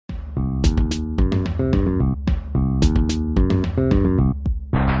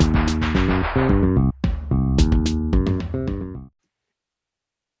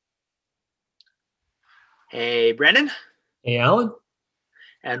Hey, Brennan, Hey, Alan.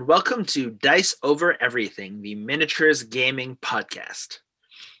 and welcome to Dice Over Everything, the miniatures gaming podcast.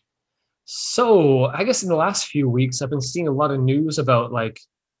 So, I guess in the last few weeks, I've been seeing a lot of news about like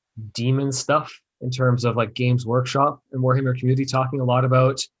demon stuff in terms of like Games Workshop and Warhammer community talking a lot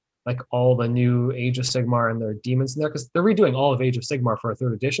about like all the new Age of Sigmar and their demons in there because they're redoing all of Age of Sigmar for a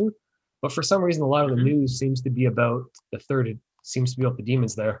third edition. But for some reason, a lot of the Mhm. news seems to be about the third, it seems to be about the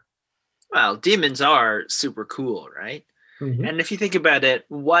demons there. Well, demons are super cool, right? Hmm. And if you think about it,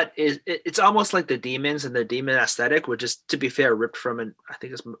 it's almost like the demons and the demon aesthetic, which is, to be fair, ripped from I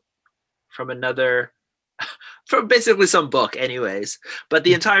think it's from another, from basically some book, anyways. But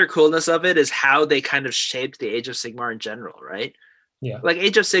the entire coolness of it is how they kind of shaped the Age of Sigmar in general, right? Yeah. Like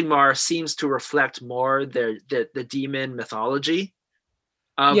Age of Sigmar seems to reflect more the demon mythology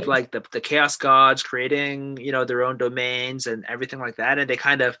Yeah. of like the chaos gods creating their own domains and everything like that, and they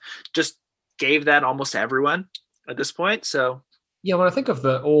kind of just gave that almost to everyone at this point. So Yeah. When I think of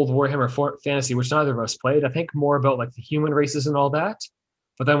the old Warhammer Fantasy, which neither of us played, I think more about like the human races and all that.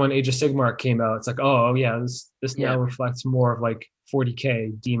 But then when Age of Sigmar came out, it's like, oh yeah, this now yeah, reflects more of like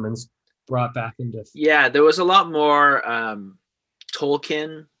 40k demons brought back into. yeah, there was a lot more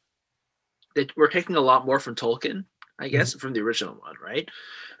Tolkien. That we're taking a lot more from Tolkien, I guess, from the original one, right?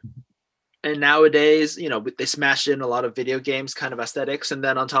 And nowadays, they smashed in a lot of video games kind of aesthetics, and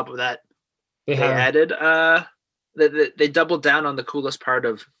then on top of that, They they have added they doubled down on the coolest part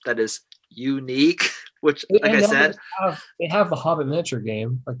of that is unique, which, like I and now said, they have the Hobbit miniature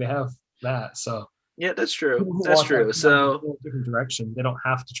game, like they have that. So yeah, that's true. people who That's want that true. want to So, go a different direction, they don't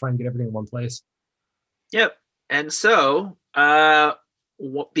have to try and get everything in one place. yep. And so,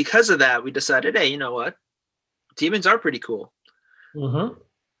 because of that, we decided, hey, you know what? Demons are pretty cool. Mm-hmm.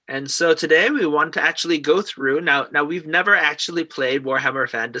 And so today we want to actually go through. Now we've never actually played Warhammer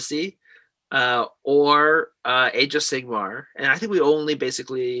Fantasy or Age of Sigmar, and I think we only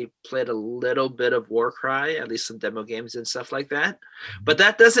basically played a little bit of Warcry, at least some demo games and stuff like that. But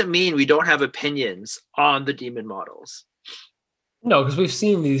that doesn't mean we don't have opinions on the demon models. No, because we've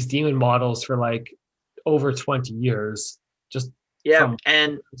seen these demon models for like over 20 years, just Yeah, from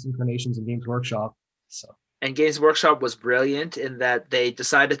and incarnations and Games Workshop. So Games Workshop was brilliant in that they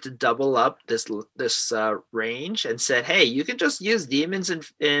decided to double up this range and said, "Hey, you can just use demons in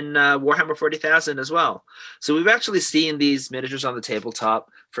Warhammer 40,000 as well." So we've actually seen these miniatures on the tabletop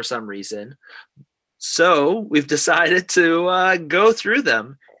for some reason. So we've decided to go through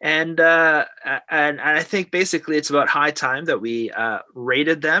them, and I think basically it's about high time that we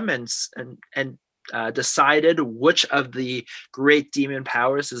rated them and decided which of the great demon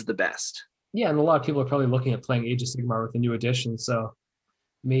powers is the best. yeah, and a lot of people are probably looking at playing Age of Sigmar with the new edition. So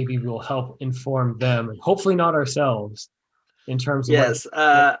maybe we'll help inform them, and hopefully not ourselves, in terms of Yes.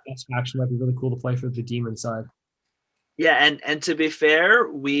 what best faction might be really cool to play for the demon side. Yeah, and to be fair,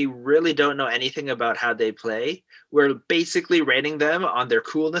 we really don't know anything about how they play. We're basically rating them on their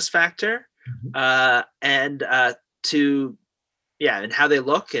coolness factor, Mhm. and to yeah, and how they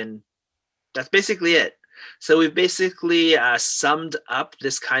look, and that's basically it. So we've basically summed up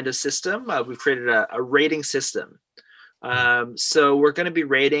this kind of system. We've created a rating system. So we're going to be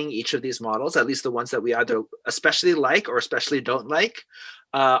rating each of these models, at least the ones that we either especially like or especially don't like,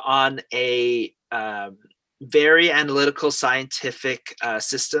 on a very analytical, scientific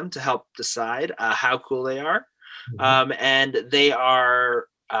system to help decide how cool they are. Mhm. And they are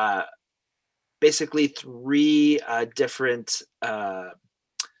basically three different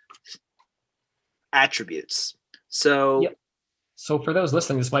attributes. So, Yep. So for those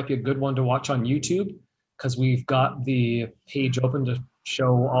listening, this might be a good one to watch on YouTube because we've got the page open to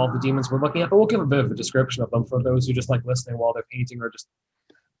show all the demons we're looking at, but we'll give a bit of a description of them for those who just like listening while they're painting or just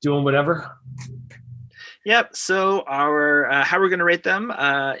doing whatever. yep. So our how we're going to rate them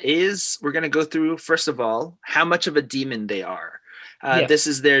is we're going to go through first of all how much of a demon they are. Yeah. This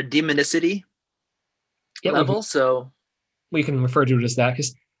is their demonicity Yeah, level. So, we can refer to it as that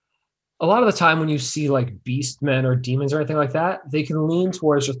because a lot of the time when you see like beast men or demons or anything like that, they can lean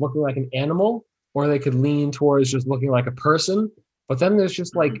towards just looking like an animal or they could lean towards just looking like a person. But then there's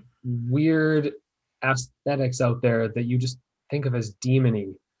just mhm. like weird aesthetics out there that you just think of as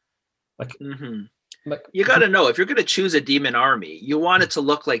demony. Like Mm-hmm. like You got to know if you're going to choose a demon army, you want it to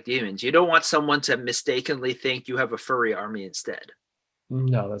look like demons. You don't want someone to mistakenly think you have a furry army instead.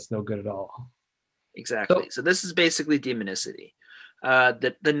 no, that's no good at all. Exactly. So So this is basically demonicity.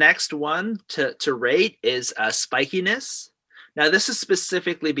 The next one to rate is spikiness. Now this is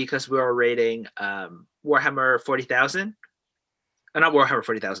specifically because we are rating Warhammer 40,000. Not Warhammer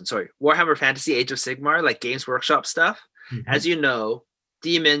 40,000. Sorry, Warhammer Fantasy Age of Sigmar, like Games Workshop stuff. mhm. As you know,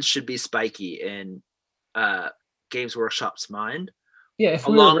 demons should be spiky in Games Workshop's mind, Yeah, if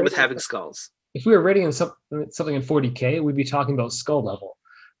we were along with rating, having skulls. if we were rating something in 40K, we'd be talking about skull level.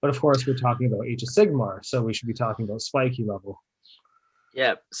 But of course, we're talking about Age of Sigmar, so we should be talking about spiky level.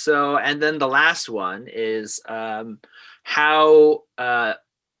 Yeah. So, and then the last one is how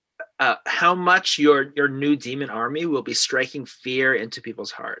how much your new demon army will be striking fear into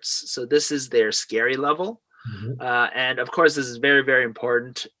people's hearts. So this is their scary level, and of course, this is very very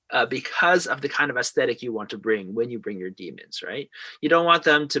important because of the kind of aesthetic you want to bring when you bring your demons. Right? You don't want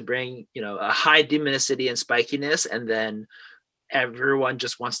them to bring a high demonicity and spikiness, and then everyone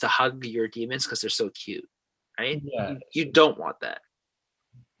just wants to hug your demons because they're so cute. Right? Yeah, You don't want that.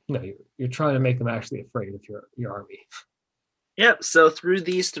 no, you're trying to make them actually afraid of your army. Yep. So through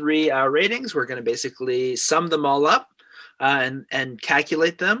these three ratings, we're going to basically sum them all up and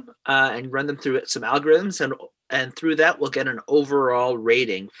calculate them and run them through some algorithms, and through that we'll get an overall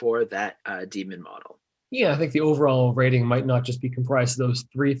rating for that demon model. Yeah, I think the overall rating might not just be comprised of those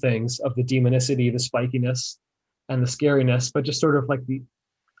three things of the demonicity, the spikiness, and the scariness, but just sort of like the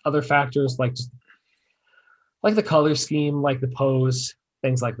other factors, like just like the color scheme, like the pose,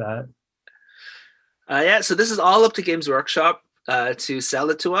 things like that. Yeah, so this is all up to Games Workshop to sell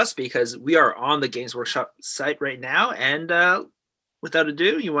it to us, because we are on the Games Workshop site right now. And without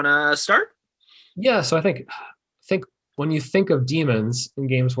ado, you want to start? Yeah, so I think when you think of demons in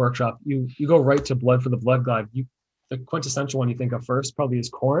Games Workshop, you go right to Blood for the Blood God. The quintessential one you think of first probably is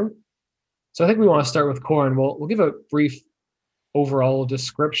Khorne. So I think we want to start with Khorne. We'll give a brief overall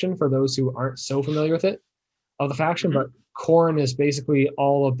description for those who aren't so familiar with it of the faction, but Khorne is basically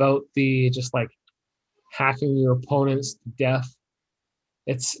all about the just like hacking your opponents to death.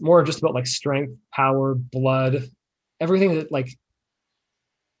 It's more just about like strength, power, blood, everything that like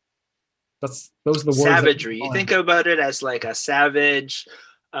those are the words. Savagery. You think about it as like a savage.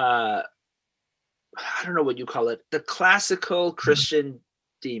 I don't know what you call it. The classical Christian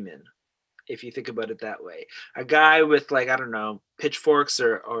demon, if you think about it that way. A guy with like, I don't know, pitchforks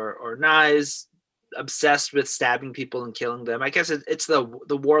or knives, obsessed with stabbing people and killing them. I guess it's the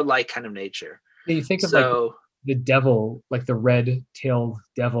warlike kind of nature. Yeah, you think of like the devil, like the red-tailed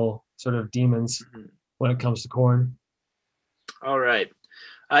devil sort of demons when it comes to Khorne. All right.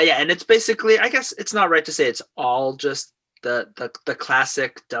 Yeah, and it's basically, I guess it's not right to say it's all just the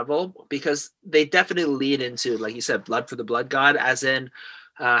classic devil, because they definitely lead into, like you said, Blood for the Blood God, as in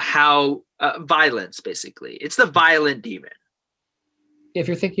how violence, basically. It's the violent demon. If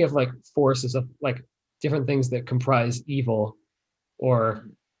you're thinking of like forces of like different things that comprise evil, or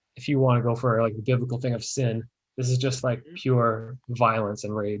if you want to go for like the biblical thing of sin, this is just like pure violence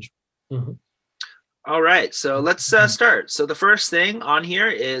and rage. All right, so let's start. So the first thing on here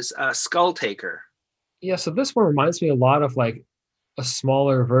is Skull Taker. Yeah, so this one reminds me a lot of like a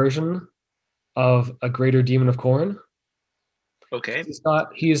smaller version of a greater demon of Khorne. Okay.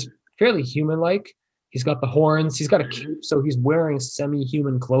 He's fairly human-like. He's got the horns. He's got a cape, so he's wearing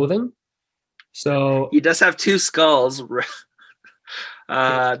semi-human clothing. So he does have two skulls. He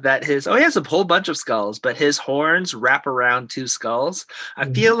has a whole bunch of skulls, but his horns wrap around two skulls. I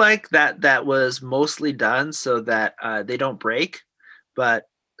feel like that was mostly done so that they don't break. But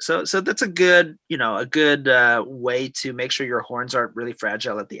so that's a good way to make sure your horns aren't really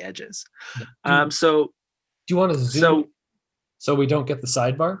fragile at the edges. So do you want to zoom so we don't get the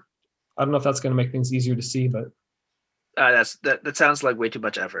sidebar? I don't know if that's going to make things easier to see, but that sounds like way too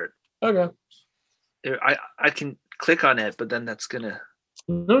much effort. Okay. I can click on it, but then that's gonna.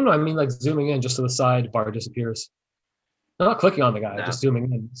 No, I mean like zooming in just so the sidebar disappears. I'm not clicking on the guy, just zooming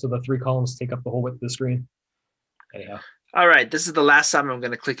in so the three columns take up the whole width of the screen. Anyhow. All right, this is the last time I'm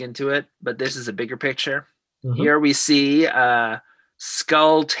going to click into it, but this is a bigger picture. Here we see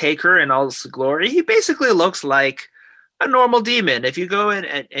Skull Taker in all his glory. He basically looks like a normal demon. If you go in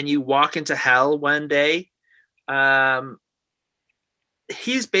and you walk into hell one day,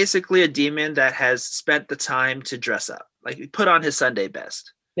 he's basically a demon that has spent the time to dress up. Like, he put on his Sunday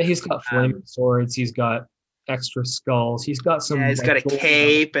best. Yeah, he's got flaming swords. He's got extra skulls. He's got some. Yeah, he's got a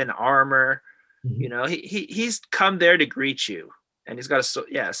cape and armor. You know, he's come there to greet you, and he's got a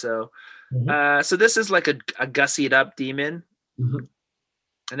so this is like a gussied up demon, and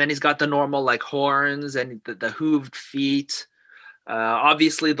then he's got the normal like horns and the hooved feet,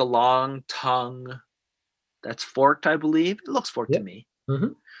 obviously the long tongue that's forked. I believe it looks forked to me.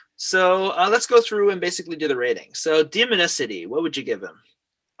 So let's go through and basically do the rating. So demonicity, what would you give him?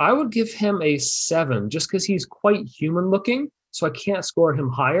 I would give him a 7, just because he's quite human looking, so I can't score him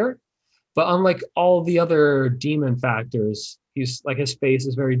higher. But unlike all the other demon factors, he's like, his face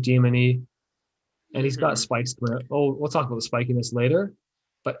is very demony, and he's got spikes. Oh, we'll talk about the spikiness later.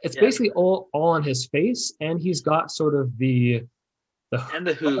 but it's Yeah, basically all on his face, and he's got sort of the and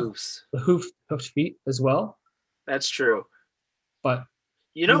the hooves. the hoofed feet as well. That's true. But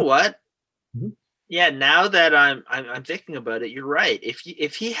You he's know what? Mhm. Yeah, now that I'm thinking about it, you're right.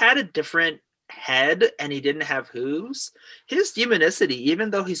 If he had a different head and he didn't have hooves, his demonicity, even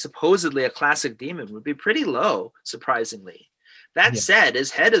though he's supposedly a classic demon, would be pretty low, surprisingly. That Yeah. said,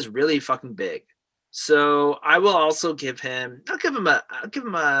 his head is really fucking big. So I will also give him. A Try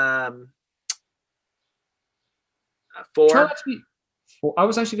four. not to be. I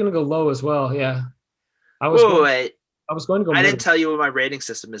was actually going to go low as well. Yeah, I was Whoa, going. wait. I was going to go I didn't middle. tell you what my rating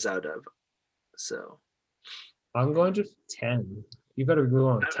system is out of. So I'm going to 10. You better be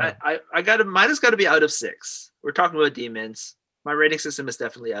going with I 10. I got to mine has got to be out of 6. We're talking about demons. My rating system is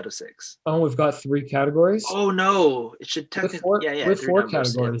definitely out of 6. Oh, we've got 3 categories. Oh no, it should With technically four yeah, with three four numbers. Yep.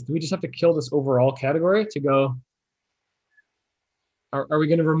 categories, do we just have to kill this overall category to go? Are we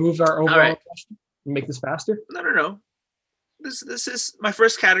going to remove our All overall right. question and make this faster? No. This is my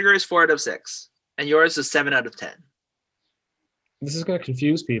first category is 4 out of 6, and yours is 7 out of 10. This is going to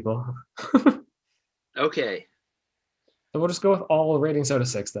confuse people. Okay. So we'll just go with all ratings out of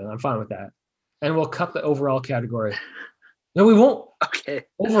 6 then. I'm fine with that. And we'll cut the overall category. No, we won't. Okay.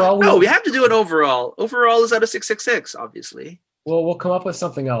 Overall, No, we have to do an overall. Overall is out of 666, obviously. we'll come up with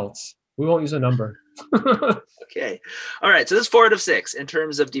something else. We won't use a number. Okay. All right. So this is 4 out of 6 in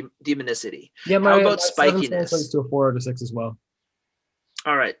terms of demonicity. Yeah, How about my 7 spikiness? translates to a 4 out of 6 as well.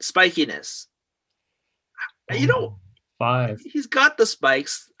 All right. Spikiness. You know, 5. he's got the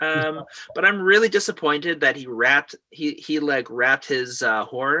spikes, but I'm really disappointed that he wrapped his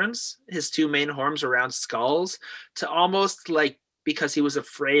horns, his 2 main horns, around skulls to almost like because he was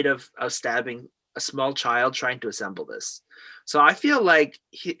afraid of stabbing a small child trying to assemble this. So I feel like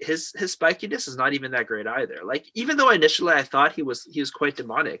his spikiness is not even that great either. Like even though initially I thought he was quite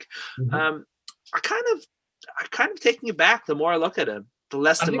demonic, Mhm. I kind of taking it back the more I look at him, the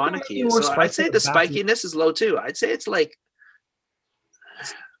less I think there demonic might he be is. more So I'd spikes say at the the back. spikiness is low too. I'd say it's like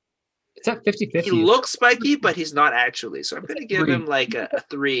It's at 50-50. he looks spiky, but he's not actually. So I'm It's going to at give 3. him like a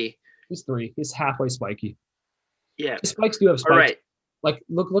 3. He's 3. He's halfway spiky. Yeah. His spikes do have spikes. All right. Like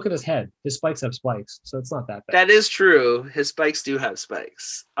look at his head. His spikes have spikes, so it's not that bad. That is true. His spikes do have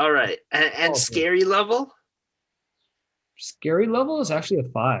spikes. All right. And Okay. scary level? Scary level is actually a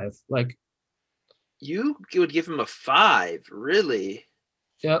 5. Like, You would give him a 5, really?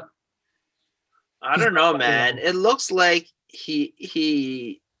 yep. I He's don't know, not man. level. It looks like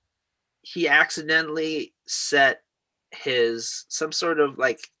he accidentally set some sort of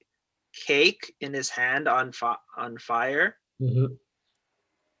like cake in his hand on fire. Mhm.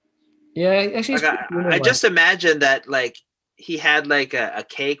 Yeah, actually, Like I just imagine that like he had like a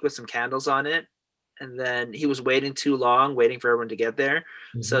cake with some candles on it, and then he was waiting too long, waiting for everyone to get there.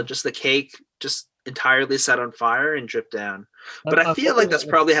 So just the cake just entirely set on fire and dripped down. But I feel like that's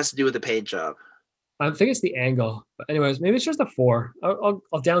probably has to do with the paint job. I think it's the angle. But anyways, maybe it's just a 4. I'll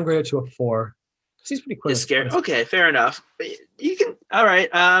downgrade it to a 4 because he's pretty quick. Is scary. Okay, fair enough. You can. All right.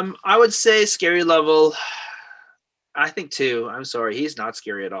 I would say scary level. I think 2. I'm sorry, he's not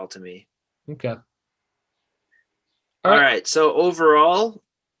scary at all to me. Okay. All right. So overall,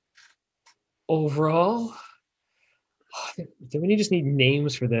 do we just need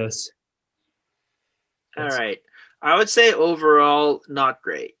names for this? all right. I would say overall, not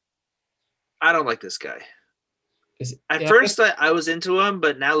great. I don't like this guy. At first, I was into him,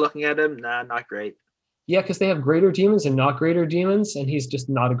 but now looking at him, nah, not great. Yeah, because they have greater demons and not greater demons, and he's just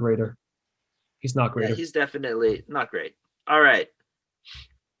not a greater. He's not greater. Yeah, he's definitely not great. All right.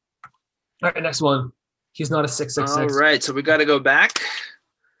 All right, next one. He's not a 666. All right, so we got to go back.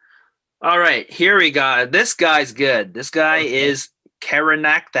 All right, here we go. This guy's good. This guy is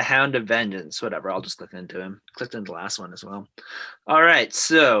Karanak, the Hound of Vengeance. Whatever, I'll just click into him. Clicked into the last one as well. All right,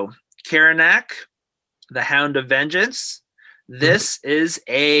 so Karanak, the Hound of Vengeance. This is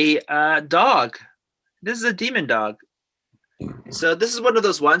a dog. This is a demon dog. So this is one of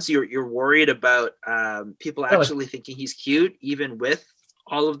those ones you're worried about people actually thinking he's cute, even with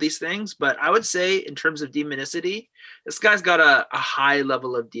all of these things. But I would say in terms of demonicity, this guy's got a high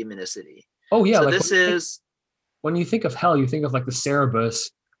level of demonicity. Oh yeah. So like this is when you think of hell, you think of like the Cerberus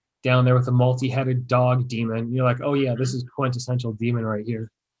down there with the multi-headed dog demon. You're like, oh yeah, this is quintessential demon right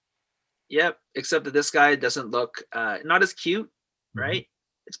here. Yep. Except that this guy doesn't look not as cute, right?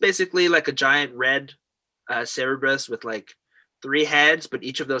 It's basically like a giant red Cerberus with like 3 heads, but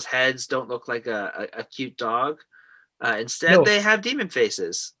each of those heads don't look like a cute dog. Instead, they have demon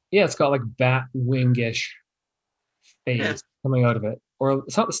faces. Yeah, it's got like bat wingish face coming out of it. Or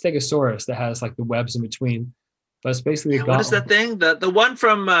it's not the Stegosaurus that has like the webs in between. but it's basically a And what is that thing? The one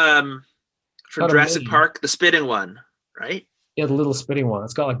from got a Jurassic mini. Park, the spitting one, right? Yeah, the little spitting one.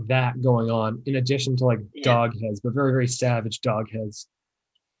 It's got like that going on in addition to like Yeah. dog heads, but very, very savage dog heads.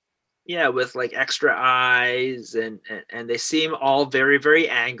 Yeah, with like extra eyes, and they seem all very, very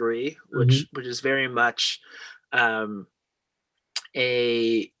angry, Hmm. which is very much um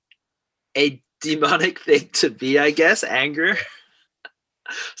a a demonic thing to be, I guess, anger.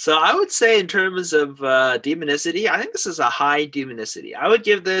 So I would say in terms of demonicity, I think this is a high demonicity. I would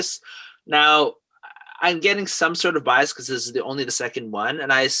give this now. I'm getting some sort of bias because this is only the second one,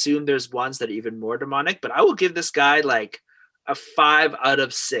 and I assume there's ones that are even more demonic. But I will give this guy like a 5 out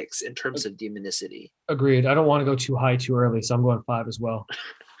of 6 in terms of demonicity. Agreed. I don't want to go too high too early, so I'm going 5 as well.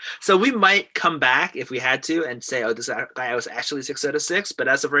 So we might come back if we had to and say, "Oh, this guy was actually 6 out of 6." But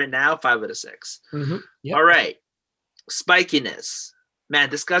as of right now, 5 out of 6. Yep. All right, spikiness. Man,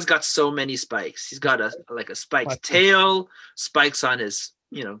 this guy's got so many spikes. He's got a spiked tail, spikes on his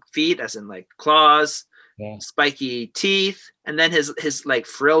feet, as in like claws, Yeah. spiky teeth, and then his like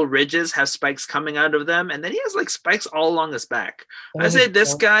frill ridges have spikes coming out of them, and then he has like spikes all along his back. I say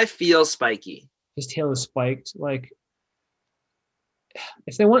this guy feels spiky. His tail is spiked. Like,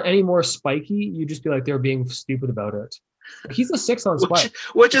 if they want any more spiky, you just be like they're being stupid about it. He's a 6 on spike,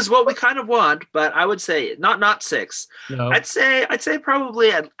 which is what we kind of want, but I would say not 6. No, I'd say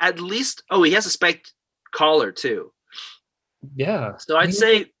probably at least. Oh, he has a spiked collar too. Yeah. So I'd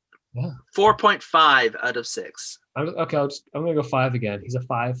say Yeah. 4.5 out of 6. Okay, I'm gonna go 5 again. He's a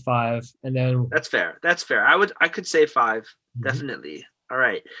 5, and then That's fair. That's fair. I could say 5, definitely. All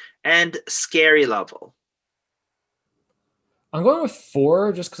right, and scary level. I'm going with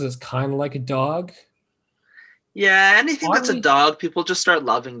 4 just because it's kind of like a dog. Yeah, anything that's a dog, people just start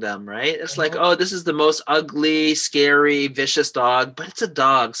loving them, right? It's like, oh, this is the most ugly, scary, vicious dog, but it's a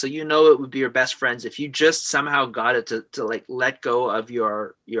dog, so it would be your best friends if you just somehow got it to like let go of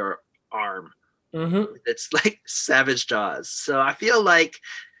your arm. It's like savage jaws. So I feel like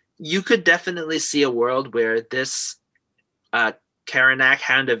you could definitely see a world where this Karanak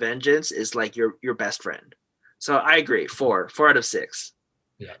Hound of Vengeance is like your best friend. So I agree, 4 out of 6.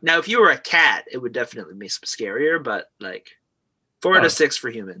 Yeah. Now, if you were a cat, it would definitely be scarier, but like 4 out of 6 for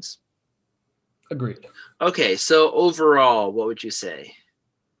humans. Agreed. Okay, so overall, what would you say?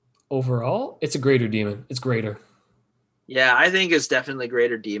 Overall, it's a greater demon. It's greater. Yeah, I think it's definitely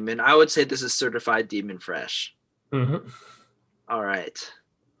greater demon. I would say this is certified demon fresh. All right.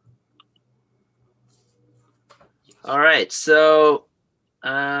 All right, so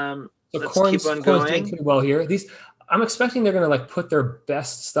let's keep on going. Doing pretty well here. I'm expecting they're going to like put their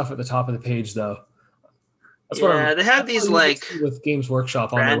best stuff at the top of the page, though. They have these like with Games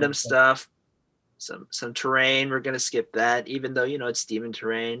Workshop random stuff, some terrain. We're going to skip that, even though it's demon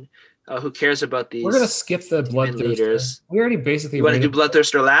terrain. Who cares about these? We're going to skip the Bloodthirster. We already basically. You want to do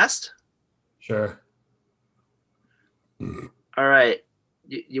Bloodthirster last? Sure. All right.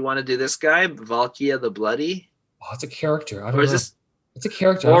 You want to do this guy, Valkia the Bloody? Oh, it's a character. I don't know. It's a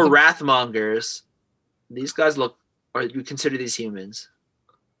character. Or Wrathmongers. These guys look. Or you consider these humans?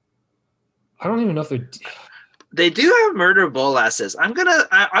 I don't even know if they're. They do have murder bolasses.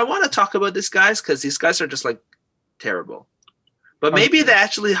 I want to talk about these guys because these guys are just like terrible. But maybe they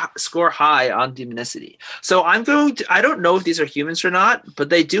actually score high on demonicity. So I don't know if these are humans or not, but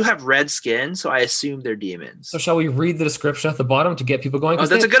they do have red skin, so I assume they're demons. So shall we read the description at the bottom to get people going? Oh,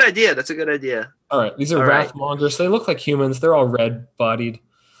 that's a good idea. That's a good idea. All right. These are Wrathmongers. So they look like humans. They're all red-bodied.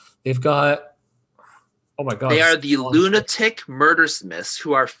 They've got... Oh my God. They are the lunatic murdersmiths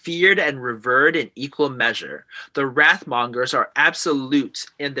who are feared and revered in equal measure. The Wrathmongers are absolute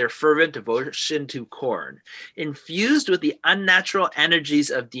in their fervent devotion to Khorne. Infused with the unnatural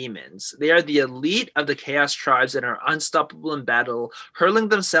energies of demons, they are the elite of the Chaos tribes and are unstoppable in battle, hurling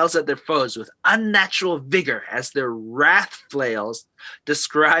themselves at their foes with unnatural vigor as their wrath flails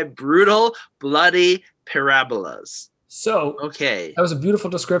describe brutal, bloody parabolas. So, okay, that was a beautiful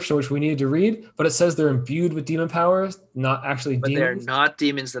description, which we needed to read, but it says they're imbued with demon powers, not actually demons. But they're not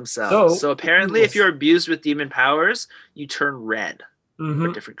demons themselves. So apparently, if you're abused with demon powers, you turn red,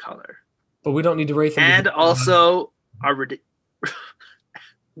 a different color. But we don't need to rate them. And also are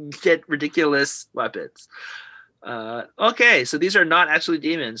get ridiculous weapons. Okay, so these are not actually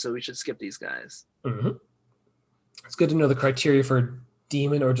demons, so we should skip these guys. It's good to know the criteria for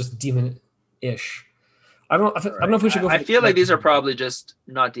demon or just demon-ish. I don't know if we should go. I feel like these are probably just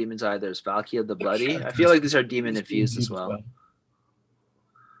not demons either. It's Valkia the Bloody. I feel like these are demon infused as well.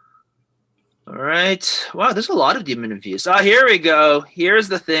 All right. Wow, there's a lot of demon infused. Oh, here we go. Here's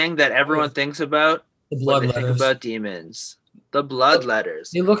the thing that everyone thinks about. The blood letters. Think about demons. The blood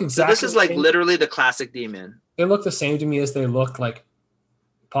letters. They look exactly. So this is like literally the classic demon. they look the same to me as they look like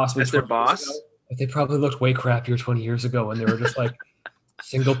possibly as their 20 years ago. boss. But they probably looked way crappier 20 years ago when they were just like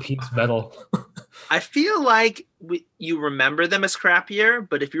single piece metal. I feel like you remember them as crappier,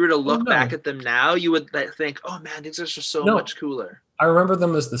 but if you were to Oh look back no, at them now, you would think, "Oh man, these are just so no. much cooler." I remember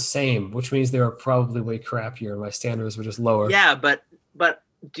them as the same, which means they were probably way crappier. My standards were just lower. Yeah, but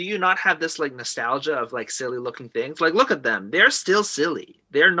do you not have this like nostalgia of like silly looking things? Like, look at them; they're still silly.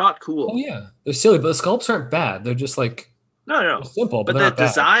 They're not Oh cool. yeah, they're silly, but the sculpts aren't bad. They're just like No, they're no. simple, but But they're the not bad.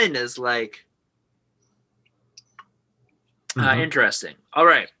 design is like Hmm. interesting. All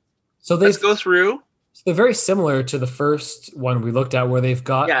right, So let's they've go through. so they're very similar to the first one we looked at, where they've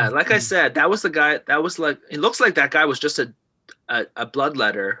got Yeah, like I said, that was the guy. That was like it looks like that guy was just a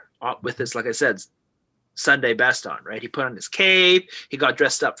bloodletter with his, like I said, Sunday best on. Right, he put on his cape. He got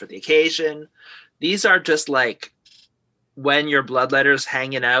dressed up for the occasion. These are just like when your bloodletter's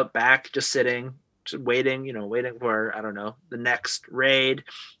hanging out back, just sitting, just waiting. Waiting for, I don't know, the next raid.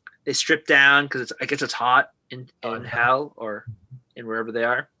 They strip down because I guess it's hot in hell or in wherever they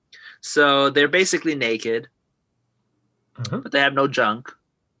are. So they're basically naked, Mhm. but they have no junk.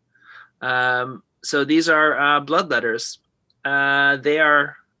 So these are bloodletters. They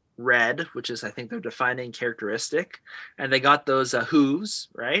are red, which is, I think, their defining characteristic, and they got those hooves,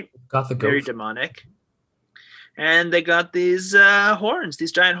 right? got the Very goat. demonic. And they got these horns,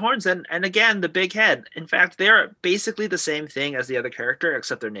 these giant horns, and again the big head. In fact, they're basically the same thing as the other character,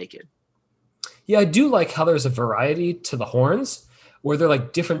 except they're naked. Yeah, I do like how there's a variety to the horns, where they're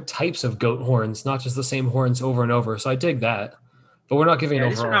like different types of goat horns, not just the same horns over and over. So I dig that. But we're not giving an Yeah,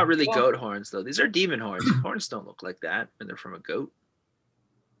 these are overall. not really Well, goat horns, though. These are demon horns. Horns don't look like that when they're from a goat.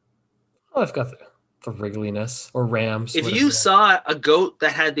 I've got the wriggliness or rams. If Whatever you they are. saw a goat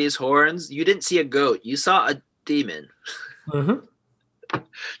that had these horns, you didn't see a goat. You saw a demon Mhm.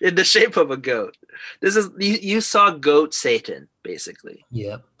 in the shape of a goat. This is you saw goat Satan, basically.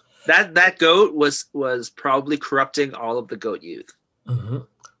 Yeah. That goat was probably corrupting all of the goat youth. Mhm.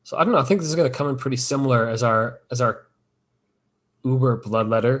 So I don't know. I think this is going to come in pretty similar as our Uber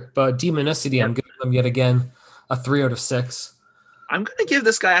bloodletter, but demonicity. I'm Yep. giving them yet again a 3 out of 6. I'm gonna give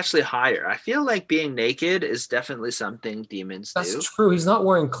this guy actually higher. I feel like being naked is definitely something demons That's do. true. He's not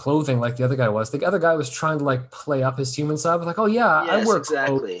wearing clothing like the other guy was. The other guy was trying to like play up his human side. Was like, oh yeah, I Yes, wear clothes,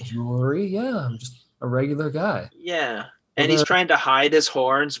 exactly. jewelry. Yeah, I'm just a regular guy. Yeah. Well, And he's they're trying to hide his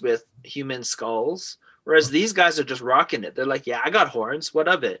horns with human skulls. Whereas these guys are just rocking it. They're like, yeah, I got horns. What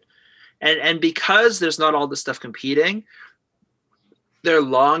of it? And because there's not all this stuff competing, their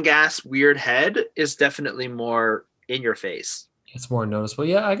long ass weird head is definitely more in your face. it's more noticeable.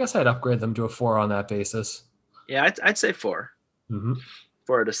 Yeah, I guess I'd upgrade them to a 4 on that basis. Yeah, I'd say four. Hmm.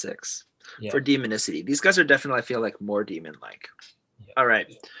 4 out of 6 Yeah, for demonicity. These guys are definitely, I feel like, more demon like. yeah, All right.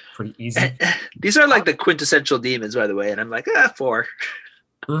 pretty easy. These are like the quintessential demons, by the way. And I'm like, 4.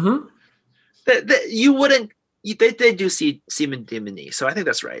 Hmm. You wouldn't, they do see semen demony. So I think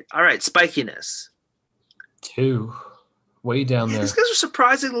that's right. All right. Spikiness. 2, way down Yeah, there. these guys are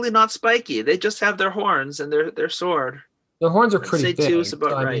surprisingly not spiky. They just have their horns and their sword. Their horns are I'd pretty say big. 2 is about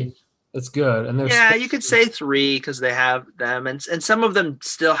so, I right. mean, it's good, and they're Yeah, you could say 3 because they have them, and some of them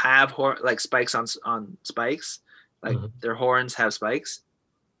still have like spikes on spikes, like Mhm. their horns have spikes.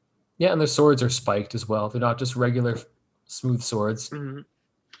 Yeah, and their swords are spiked as well. They're not just regular smooth swords, Mhm.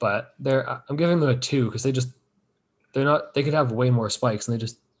 but I'm giving them a 2 because they're not. They could have way more spikes, and they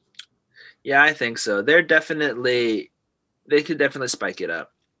just. Yeah, I think so. They could definitely spike it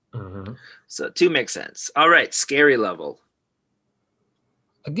up. Mhm. So 2 makes sense. All right, scary level.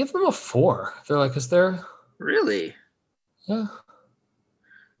 I give them a 4. They're like, because they're Really? yeah,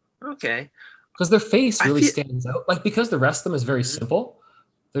 Okay. because their face I really feel. stands out. Like because the rest of them is very Mhm, simple.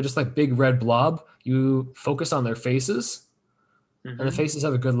 They're just like big red blob. You focus on their faces, and the mhm. faces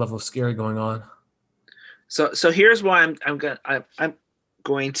have a good level of scary going on. So here's why I'm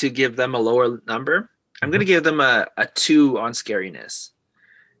going to give them a lower number. I'm going to give them a 2 on scariness,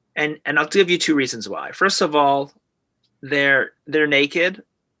 and I'll give you 2 reasons why. First of all, they're naked,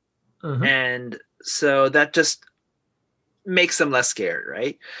 Mhm. and so that just makes them less scared,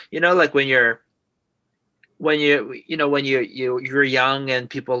 right? Like when you're young and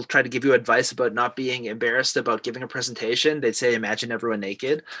people try to give you advice about not being embarrassed about giving a presentation, they'd say imagine everyone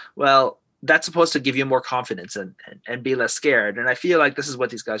naked. Well, that's supposed to give you more confidence and be less scared, and I feel like this is what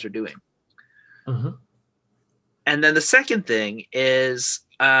these guys are doing. Mhm. And then the second thing is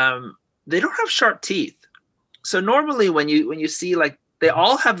they don't have sharp teeth. So normally when you see, like, they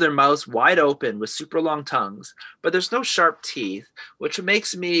all have their mouths wide open with super long tongues, but there's no sharp teeth, which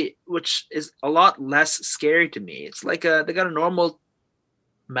is a lot less scary to me. It's like they got a normal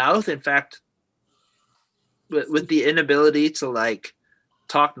mouth. In fact, with the inability to like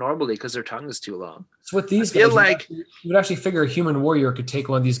talk normally because their tongue is too long. So with I these feel guys, like you would actually figure a human warrior could take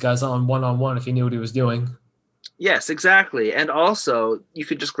one of these guys on one if he knew what he was doing. yes, exactly. And also you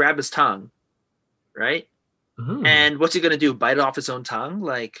could just grab his tongue, right? Mm-hmm. And what's he gonna do? Bite off his own tongue?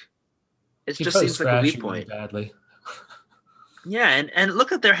 Like it He'd just probably seems like a scratch weak you really point. badly. Yeah, and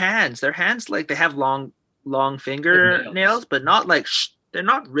look at their hands. Their hands like they have long They have fingernails, nails. but not like they're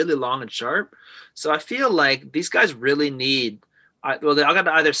not really long and sharp. So I feel like these guys really need. Well, they all got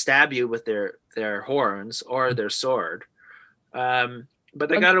to either stab you with their horns or their sword. But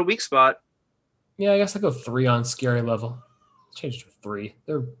they got a weak spot. Yeah, I guess I go 3 on scary level. Change it to 3.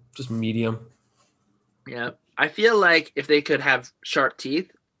 They're just medium. Yeah, I feel like if they could have sharp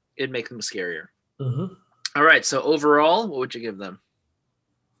teeth, it'd make them scarier. Mm-hmm. All right, so overall, what would you give them?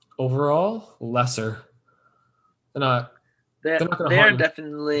 Overall, lesser. They're not. They're, They're not going to they're harm you.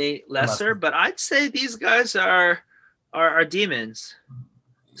 definitely They're lesser, lesser. but I'd say these guys are demons.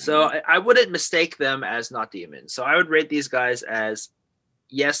 So I wouldn't mistake them as not demons. So I would rate these guys as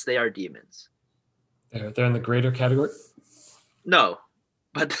yes, they are demons. They're in the greater category. No,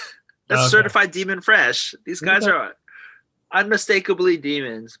 but that's Okay. certified demon fresh. These guys Okay. are unmistakably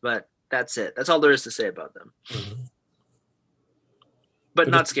demons, but that's it. That's all there is to say about them. Mm-hmm. But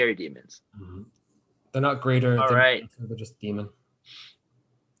They're not just, scary demons. mm-hmm. They're not greater. All right. They're just demon.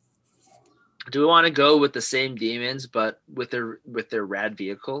 Do we want to go with the same demons but with their rad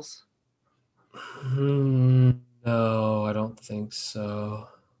vehicles? No, I don't think so.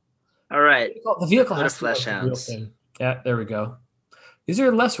 All right. The vehicle Go to has to be flesh like the real hounds. thing. Yeah, there we go. These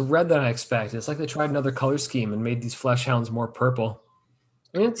are less red than I expected. It's like they tried another color scheme and made these flesh hounds more purple.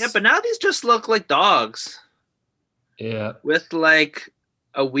 I mean, Yeah, but now these just look like dogs yeah. with like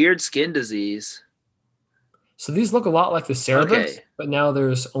a weird skin disease. So these look a lot like the Cerebus, Okay. but now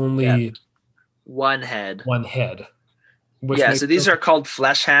there's only Yeah. One head. one head, which Yeah, makes so these them, are called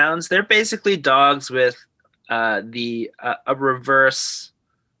flesh hounds. They're basically dogs with the reverse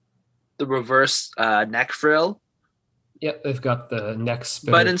neck frill. yeah, they've got the neck But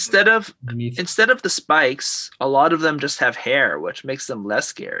spitter underneath. instead of the spikes, a lot of them just have hair, which makes them less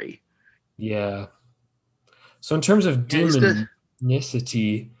scary. Yeah. So in terms of Yeah, these good.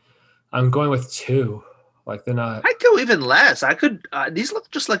 demonicity, I'm going with 2. Like they're not. I'd go even less. I could. These look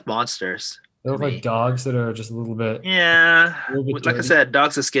just like monsters They to look like me. dogs that are just Yeah, a little bit like I dirty. said,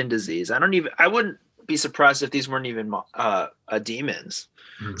 dogs with skin disease. I don't even. I wouldn't be surprised if these weren't even demons.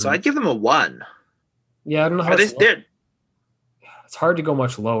 So Mhm. I'd give them a 1. Yeah, I don't know how Are they? it's. They're, It's hard to go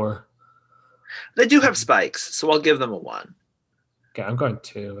much lower. they do have spikes, so I'll give them a 1. Okay, I'm going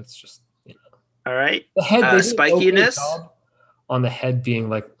 2. It's just All right. the head. They did an okay Spikiness. job on the head being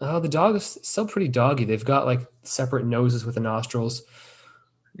like, oh, the dog is still pretty doggy. They've got like separate noses with the nostrils.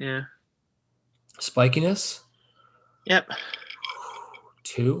 Yeah. Spikiness, Yep.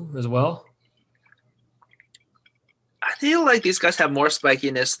 2 as well. I feel like these guys have more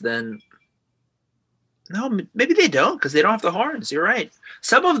spikiness than. No, maybe they don't because they don't have the horns. You're right.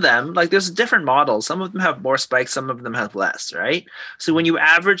 Some of them, like there's different models. Some of them have more spikes. Some of them have less. Right. So when you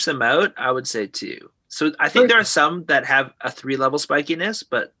average them out, I would say 2. So I think there are some that have a 3-level spikiness,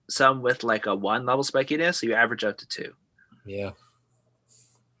 but some with like a 1-level spikiness. So you average out to 2. Yeah.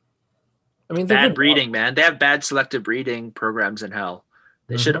 I mean, they're Bad good breeding, dogs. man. They have bad selective breeding programs in hell.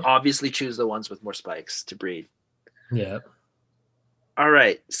 They should Mhm. obviously choose the ones with more spikes to breed. Yeah. All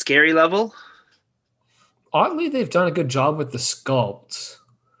right. Scary level. Oddly, they've done a good job with the sculpts.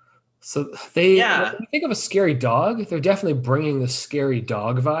 So when Yeah. you think of a scary dog, they're definitely bringing the scary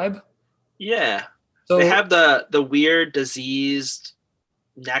dog vibe. Yeah. So They have the weird diseased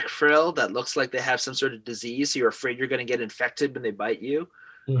neck frill that looks like they have some sort of disease. So you're afraid you're going to get infected when they bite you.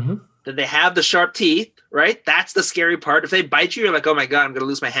 Mhm. Then they have the sharp teeth, right? That's the scary part. If they bite you, you're like, oh my God, I'm going to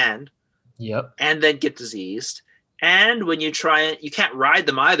lose my hand Yep. and then get diseased. And when you try it, you can't ride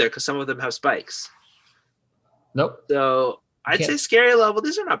them either because some of them have spikes. Nope. So I'd can't- say scary level.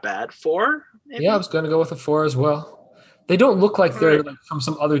 These are not bad. 4, maybe? Yeah, I was going to go with a 4 as well. They don't look like they're Right. like from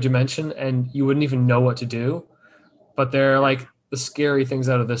some other dimension, and you wouldn't even know what to do. But they're like the scary things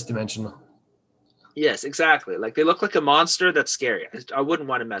out of this dimension. Yes, exactly. Like they look like a monster that's scary. I wouldn't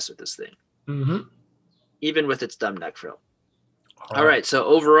want to mess with this thing, Mm-hmm. even with its dumb neck frill. All right. So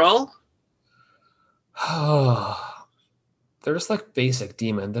overall, They're just like basic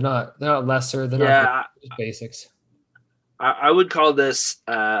demon. They're not lesser. They're not yeah, just basics. I would call this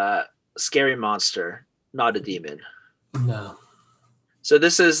scary monster, not a demon. No. So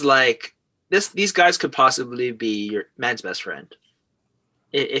this is like this. These guys could possibly be your man's best friend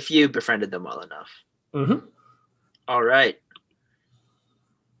if you befriended them well enough. Mm-hmm. All right.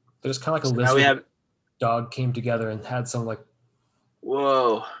 They're just kind of like a So lizard. now we have dog came together and had some like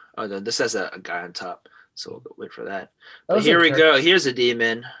Whoa. Oh no, this has a guy on top. So we'll wait for that. that But was a here we character. go. Here's a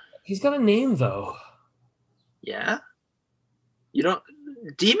demon. He's got a name though. Yeah. You don't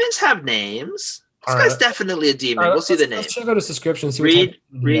demons have names. This All guy's right. definitely a demon. All right, We'll see the let's name. check out his description and see what type of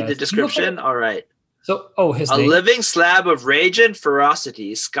demon he Read the has. He looks like description. All right. his A name. living slab of rage and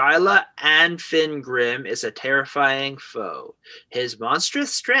ferocity, Skyla Anfingrim is a terrifying foe. His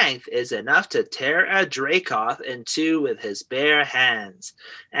monstrous strength is enough to tear a Dracoth in two with his bare hands,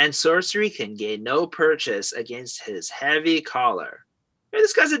 and sorcery can gain no purchase against his heavy collar. Hey,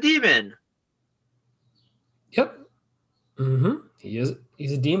 this guy's a demon. Yep. Mm-hmm.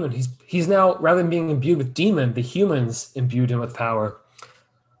 He's a demon. He's now, rather than being imbued with demon, the humans imbued him with power.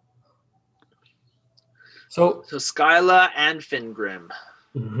 So Skyla Anfingrim.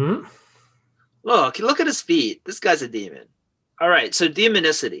 mm-hmm. Look at his feet. This guy's a demon. All right, so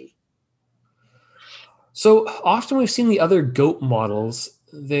demonicity. So often we've seen the other goat models.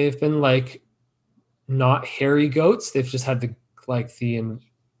 They've been like not hairy goats. They've just had the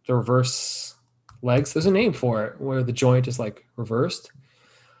reverse legs. There's a name for it where the joint is like reversed.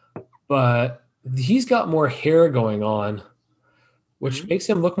 But he's got more hair going on, which makes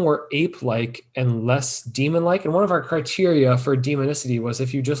him look more ape-like and less demon-like. And one of our criteria for demonicity was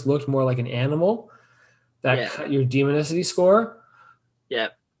if you just looked more like an animal, that cut your demonicity score. Yeah.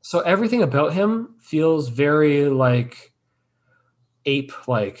 So everything about him feels very like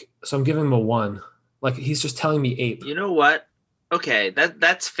ape-like. So I'm giving him a 1. Like he's just telling me ape. You know what? Okay,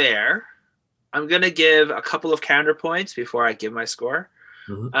 that's fair. I'm gonna give a couple of counterpoints before I give my score.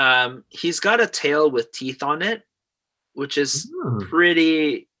 Mm-hmm. He's got a tail with teeth on it, which is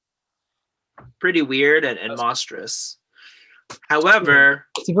pretty weird and monstrous. However,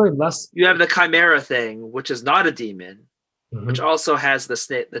 it's a very less. You have the chimera thing, which is not a demon, which also has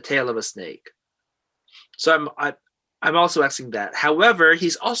the tail of a snake. So I'm also Xing that. However,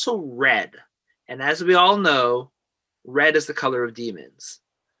 he's also red, and as we all know, red is the color of demons.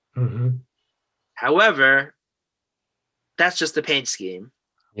 Mm-hmm. However, that's just the paint scheme.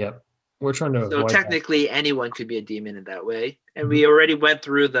 Yep. We're trying to So technically anyone could be a demon in that way. And we already went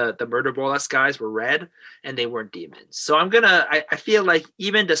through the murder bolas guys were red and they weren't demons. So I feel like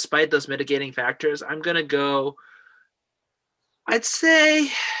even despite those mitigating factors, I'm gonna go, I'd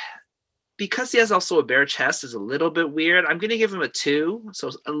say because he has also a bare chest is a little bit weird. I'm gonna give him a 2.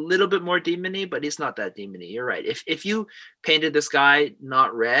 So a little bit more demony, but he's not that demony. You're right. If you painted this guy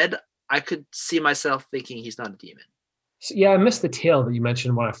not red, I could see myself thinking he's not a demon. So, yeah, I missed the tail that you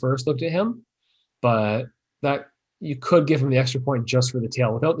mentioned when I first looked at him, but that you could give him the extra point just for the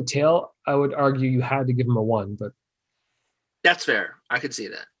tail. Without the tail, I would argue you had to give him a 1. But that's fair. I could see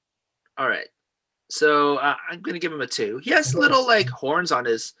that. All right, so I'm going to give him a 2. He has little like horns on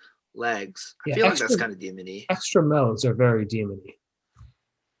his legs. I feel like that's kind of demony. Extra mouths are very demony,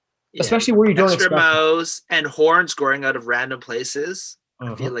 especially where you don't extra expect mouths and horns growing out of random places.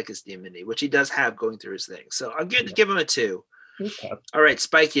 Uh-huh. I feel like it's demony, which he does have going through his thing. So I'm going to give him a 2. Okay. All right,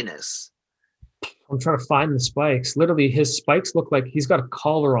 spikiness. I'm trying to find the spikes. Literally, his spikes look like he's got a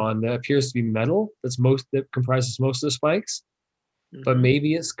collar on that appears to be metal. That comprises most of the spikes, but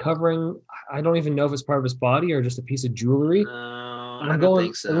maybe it's covering. I don't even know if it's part of his body or just a piece of jewelry. I don't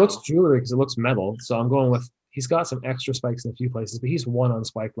think so. It looks jewelry because it looks metal. So I'm going with he's got some extra spikes in a few places, but he's 1 on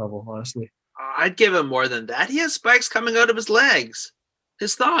spike level, honestly. I'd give him more than that. He has spikes coming out of his legs.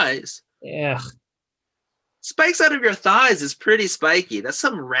 His thighs. Yeah. Spikes out of your thighs is pretty spiky. That's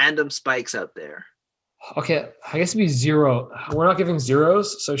some random spikes out there. Okay, I guess it'd be 0. We're not giving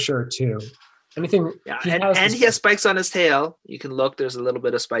zeros, so sure, 2. Anything. Yeah, he has spikes on his tail. You can look. There's a little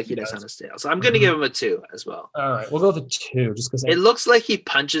bit of spikiness on his tail. So I'm going to give him a 2 as well. All right, we'll go with a 2 just because it looks like he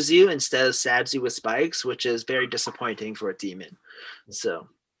punches you instead of stabs you with spikes, which is very disappointing for a demon. So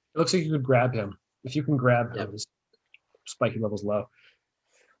it looks like you could grab him. If you can grab him, his spiky level's low.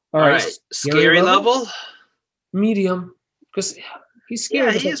 All right. Scary level? Medium. Because he's scary.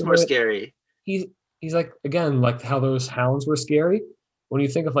 Yeah, he is more scary. He's like, again, like how those hounds were scary. When you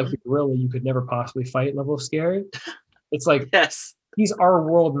think of like the gorilla you could never possibly fight level of scary, it's like he's our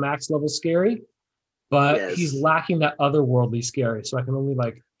world max level scary, but he's lacking that otherworldly scary. So I can only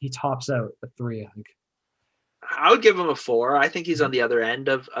he tops out at 3, I think. I would give him a 4. I think he's on the other end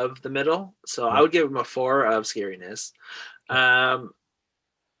of the middle. So I would give him a 4 of scariness.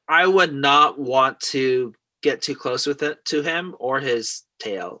 I would not want to get too close to him or his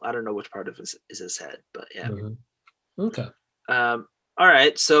tail. I don't know which part of is his head, but yeah. Mm-hmm. Okay. All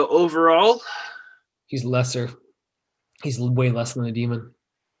right. So overall, he's lesser. He's way less than a demon.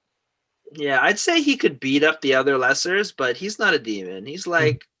 Yeah, I'd say he could beat up the other lessers, but he's not a demon. He's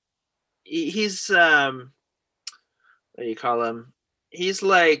like he's what do you call him? He's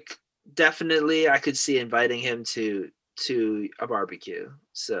like definitely I could see inviting him to a barbecue.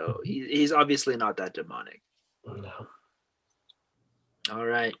 So he's obviously not that demonic. No. All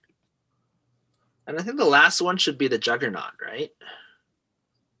right. And I think the last one should be the Juggernaut, right?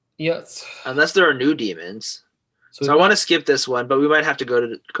 Yes. Unless there are new demons. So I want to skip this one, but we might have to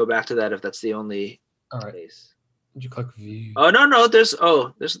go back to that if that's the only place. Did you click view? Oh no, there's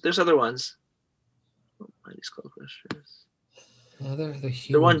other ones. Oh, why these close questions? Yeah, they're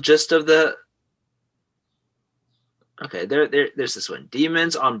the one just of the. Okay, there's this one.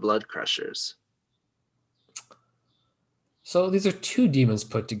 Demons on Blood Crushers. So these are two demons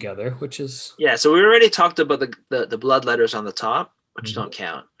put together, which is So we already talked about the blood letters on the top, which don't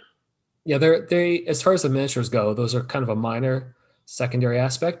count. Yeah, they as far as the miniatures go, those are kind of a minor secondary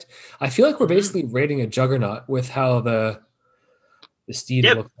aspect. I feel like we're basically rating a Juggernaut with how the steed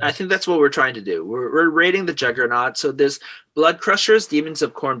looks like. I think that's what we're trying to do. We're rating the Juggernaut. So this Blood Crushers, Demons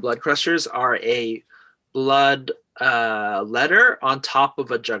of Khorne Blood Crushers are a blood letter on top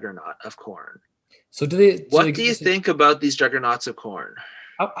of a Juggernaut of Khorne. So what do you think about these Juggernauts of Khorne?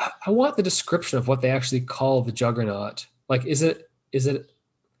 I want the description of what they actually call the Juggernaut. Like, is it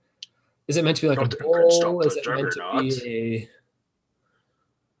meant to be like a bull? Is it meant to be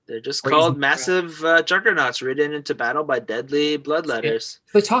They're just called massive juggernauts ridden into battle by deadly blood letters.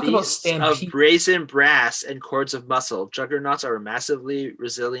 They talk about stampede of brazen brass and cords of muscle. Juggernauts are massively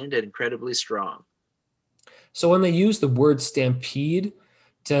resilient and incredibly strong. So when they use the word stampede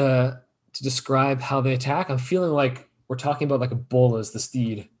to describe how they attack, I'm feeling like we're talking about like a bull as the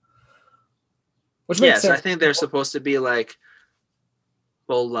steed. Which makes sense. I think they're supposed to be like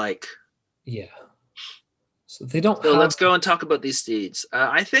bull-like. Yeah. So they don't. So let's go and talk about these steeds.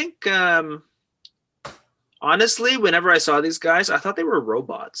 I think, honestly, whenever I saw these guys, I thought they were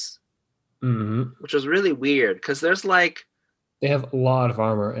robots, which was really weird because there's like they have a lot of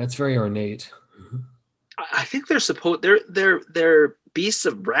armor and it's very ornate. I think they're beasts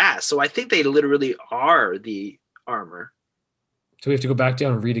of brass, so I think they literally are the armor. Do we have to go back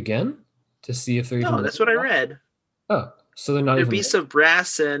down and read again to see if they're even? No, that's what I read. Oh, so they're not. They're beasts of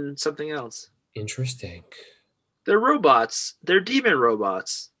brass and something else. Interesting. They're robots. They're demon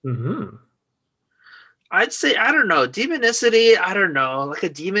robots. I'd say, I don't know, demonicity. I don't know. Like a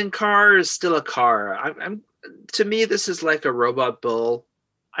demon car is still a car. I'm to me, this is like a robot bull.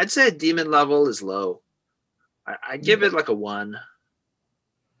 I'd say a demon level is low. I'd give it like a 1.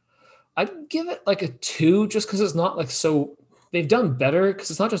 I'd give it like a 2, just because it's not like so. They've done better because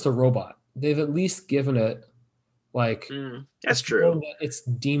it's not just a robot. They've at least given it like that's true. It's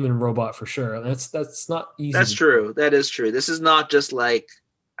demon robot for sure. That's not easy. That's true. That is true. This is not just like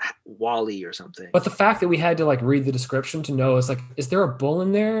Wall-E or something. But the fact that we had to like read the description to know is like, is there a bull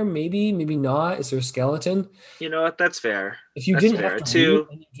in there? Maybe not. Is there a skeleton? You know what? That's fair. If you didn't have to read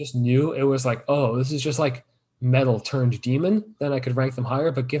and you just knew it was like, oh, this is just like metal turned demon, then I could rank them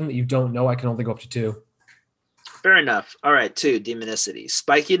higher. But given that you don't know, I can only go up to 2. Fair enough. All right, 2, demonicity.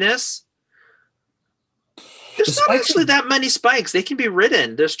 Spikiness. There's not actually that many spikes. They can be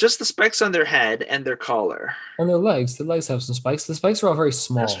ridden. There's just the spikes on their head and their collar. On their legs. The legs have some spikes. The spikes are all very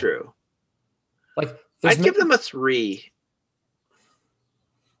small. That's true. Like I'd give them a 3.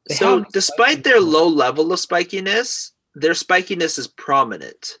 So despite their low level of spikiness, their spikiness is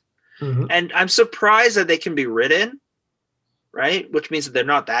prominent. And I'm surprised that they can be ridden, right? Which means that they're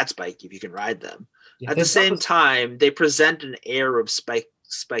not that spiky if you can ride them. At the same time, they present an air of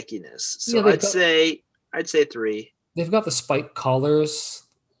spikiness. So I'd say 3. They've got the spike collars,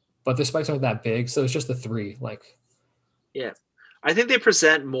 but their spikes aren't that big, so it's just a 3. Like, yeah, I think they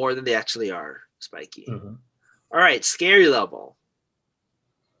present more than they actually are spiky. All right, scary level.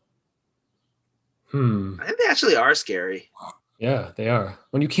 I think they actually are scary. Yeah, they are.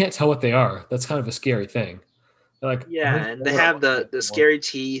 When you can't tell what they are, that's kind of a scary thing. They're like, and they have the scary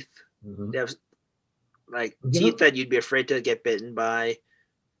teeth. They have like teeth that you'd be afraid to get bitten by.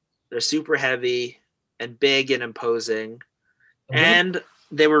 They're super heavy and big and imposing. And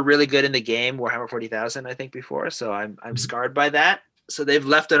they were really good in the game Warhammer 40,000, I think, before. So I'm scarred by that. So they've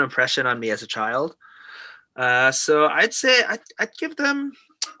left an impression on me as a child. So I'd say I'd give them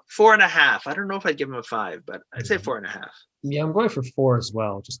 4.5. I don't know if I'd give them a 5, but I'd say 4.5. Yeah, I'm going for 4 as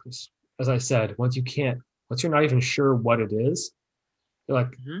well, just because, as I said, once you're not even sure what it is, you're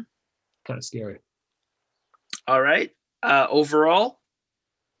like, kind of scary. All right. Overall,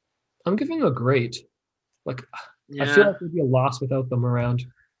 I'm giving you a great. Like, I feel like it'd be a loss without them around.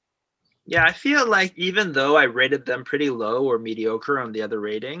 Yeah, I feel like even though I rated them pretty low or mediocre on the other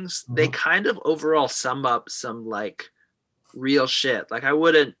ratings, they kind of overall sum up some like real shit. Like I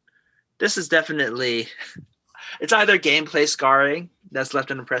wouldn't this is definitely it's either gameplay scarring that's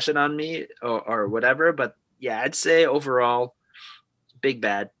left an impression on me or whatever. But yeah, I'd say overall, big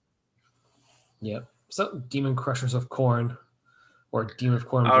bad. Yeah. So Demon Crushers of Corn or Demon of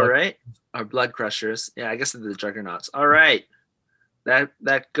Corn All Blood. right, our blood crushers. Yeah, I guess they're the juggernauts. All right,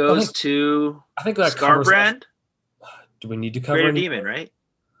 that goes to I think that covers. Scarbrand. Do we need to cover Greater any Demon, more? right?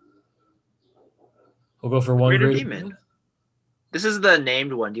 We'll go for one Greater Greater Demon. Demon. This is the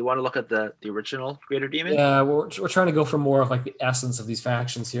named one. Do you want to look at the original Greater Demon? Yeah, we're trying to go for more of like the essence of these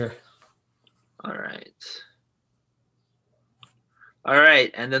factions here. All right. All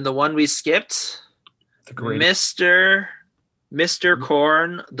right, and then the one we skipped, The great. Mr.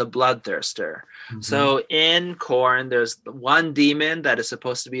 Corn, the Bloodthirster. Mhm. So in Corn, there's one demon that is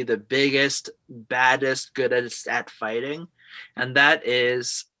supposed to be the biggest, baddest, goodest at fighting, and that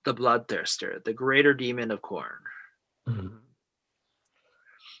is the Bloodthirster, the greater demon of Corn. Mhm.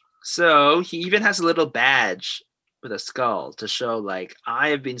 So he even has a little badge with a skull to show, like, I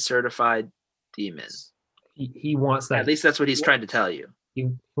have been certified demon. He wants that. At least that's what he's trying to tell you. He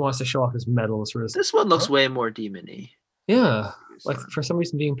wants to show off his medals for his. This one looks way more demon-y. Yeah, like for some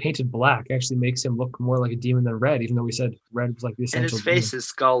reason, being painted black actually makes him look more like a demon than red, even though we said red was like the And essential. his face is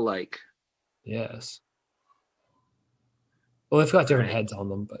skull-like. Yes. Well, they've got different Right. heads on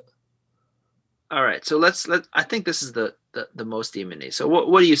them, but All right, so let. I think this is the most demon-y. So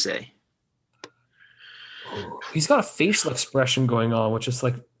what do you say? he's got a facial expression going on, which is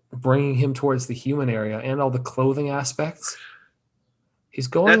like bringing him towards the human area and all the clothing aspects. He's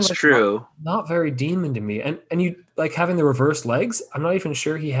going. That's like, true. Not very demon to me, and you like having the reverse legs. I'm not even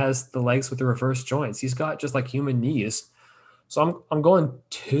sure he has the legs with the reverse joints. He's got just like human knees. So I'm going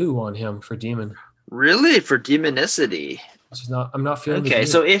 2 on him for demon. Really, for demonicity. Which is not. I'm not feeling. Okay,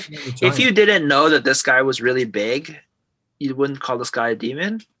 so if you didn't know that this guy was really big, you wouldn't call this guy a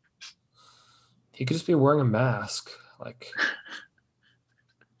demon? he could just be wearing a mask, like.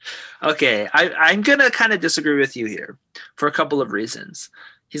 Okay, I'm gonna kind of disagree with you here for a couple of reasons.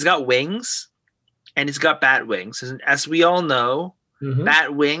 He's got wings, and he's got bat wings. As we all know, Mhm.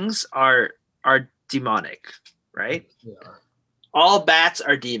 bat wings are demonic, right? Yeah. All bats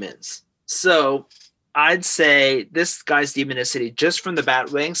are demons. So I'd say this guy's demonicity just from the bat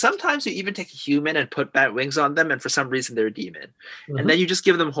wings. Sometimes you even take a human and put bat wings on them, and for some reason they're a demon. Mhm. And then you just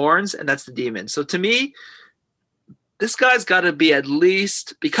give them horns, and that's the demon. So to me, this guy's got to be at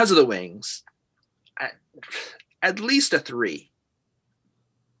least, because of the wings, at least a 3.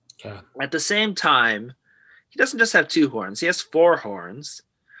 Yeah. At the same time, he doesn't just have 2 horns. He has 4 horns.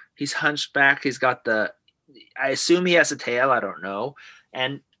 He's hunched back. He's got I assume he has a tail. I don't know.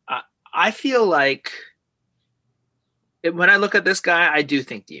 And I feel like when I look at this guy, I do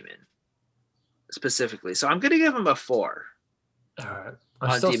think demon specifically. So I'm going to give him a 4. All right. I'm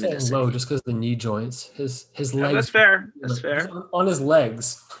On still saying demonicity. low just because the knee joints. His No, legs. that's fair. That's fair. On his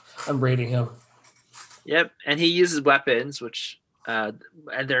legs, I'm rating him. Yep. And he uses weapons, which and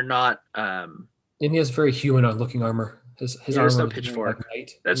they're not. And he has very humanoid looking armor. His There's armor no is very, pitchfork. like,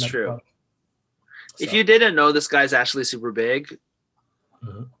 light That's and, like, true. black. If So, you didn't know, this guy's actually super big.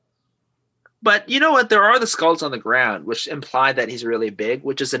 Mhm. But you know what? There are the skulls on the ground, which imply that he's really big,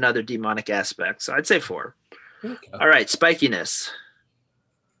 which is another demonic aspect. So I'd say 4. okay. All right, spikiness.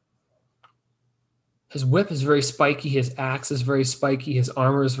 His whip is very spiky. His axe is very spiky. His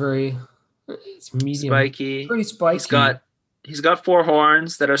armor is it's medium. Spiky. Pretty spiky. He's got 4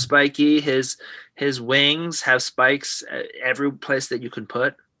 horns that are spiky. His wings have spikes every place that you can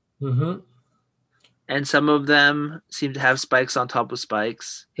put. Mm-hmm. And some of them seem to have spikes on top of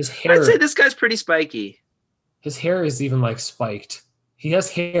spikes. His hair. I'd say this guy's pretty spiky. His hair is even like spiked. He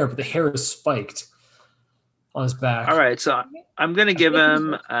has hair, but the hair is spiked on his back. All right, so I'm going to give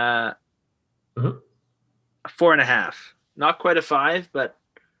him a 4.5. Not quite a 5, but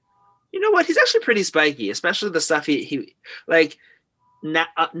you know what? He's actually pretty spiky, especially the stuff he like.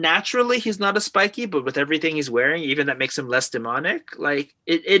 Naturally, he's not a spiky, but with everything he's wearing, even that makes him less demonic. Like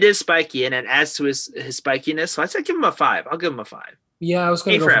it is spiky, and it adds to his spikiness. So I'd say give him a 5. I'll give him a 5. Yeah, I was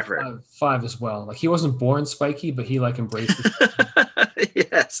going to go A for for 5 as well. Like he wasn't born spiky, but he like embraced it.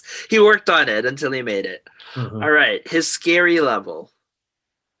 Yes, he worked on it until he made it. Mhm. All right, his scary level.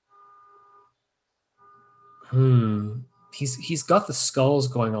 He's got the skulls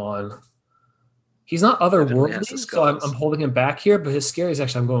going on. He's not Definitely has otherworldly, the so I'm skulls. holding him back here. But his scary is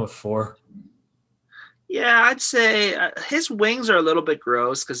actually I'm going with 4. Yeah, I'd say his wings are a little bit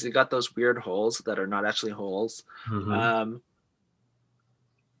gross because he got those weird holes that are not actually holes. Mhm.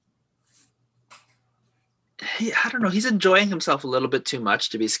 I don't know. He's enjoying himself a little bit too much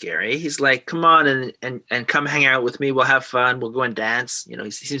to be scary. He's like, "Come on and come hang out with me. We'll have fun. We'll go and dance." You know,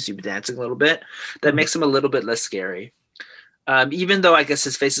 he seems to be dancing a little bit. That Mhm. makes him a little bit less scary. Even though I guess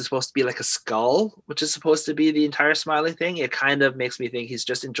his face is supposed to be like a skull, which is supposed to be the entire smiley thing, it kind of makes me think he's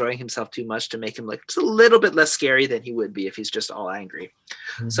just enjoying himself too much to make him like just a little bit less scary than he would be if he's just all angry.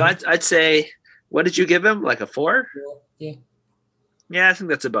 So Mhm. I'd say, what did you give him? Like a 4? Yeah, Yeah, I think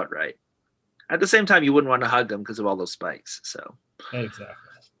that's about right. At the same time, you wouldn't want to hug him because of all those spikes. So, exactly.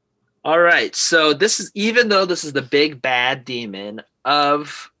 all right. So this is even though this is the big bad demon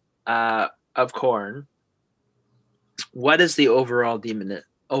of corn. What is the overall demon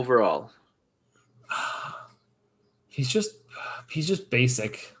overall? He's just he's just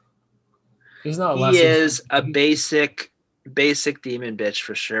basic. He's not He less interesting. is a basic demon bitch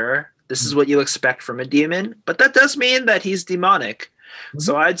for sure. This is Mhm. what you expect from a demon, but that does mean that he's demonic.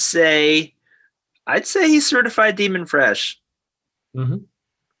 So I'd say he's certified demon fresh. Mhm.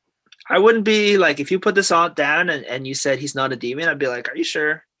 I wouldn't be like if you put this all down and you said he's not a demon, I'd be like, are you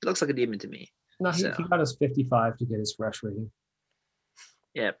sure? He looks like a demon to me. No, So he got his 55 to get his fresh rating.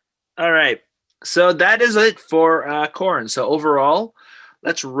 yeah. All right. So that is it for Corn. So overall,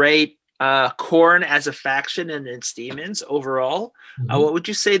 let's rate Corn as a faction and its demons overall. Mhm. What would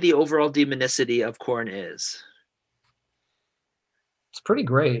you say the overall demonicity of Corn is? It's pretty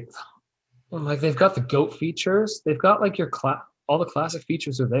great. Like they've got the goat features. They've got like all the classic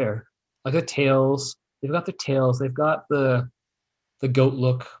features are there. Like the tails. They've got the tails. They've got the goat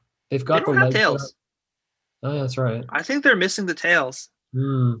look. They've They got the don't have legs up. tails. Oh, yeah, that's right. I think they're missing the tails.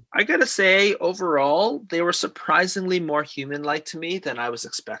 Mm. I gotta say, overall, they were surprisingly more human-like to me than I was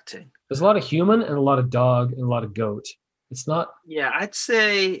expecting. There's a lot of human and a lot of dog and a lot of goat. It's not Yeah, I'd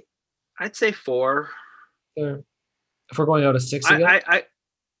say 4. there. If we're going out of six I again, I, I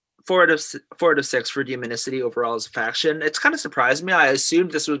 4 out of 6 for demonicity overall as a faction. It's kind of surprised me. I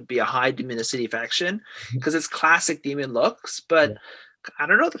assumed this would be a high demonicity faction because it's classic demon looks, yeah, but I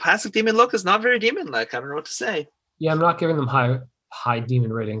don't know. The classic demon look is not very demon-like. I don't know what to say. yeah, I'm not giving them high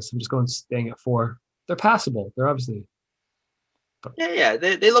demon ratings. I'm just going staying at 4. They're passable. They're obviously. But, Yeah,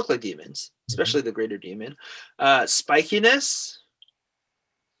 they look like demons, mhm. especially the greater demon. Spikiness,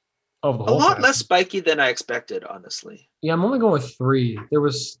 Oh, the a whole lot less faction. spiky than I expected, honestly. Yeah, I'm only going with 3.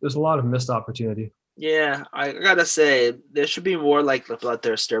 There's a lot of missed opportunity. Yeah, I gotta say there should be more like the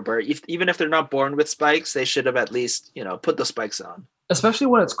Bloodthirster, but even if they're not born with spikes, they should have at least put the spikes on. Especially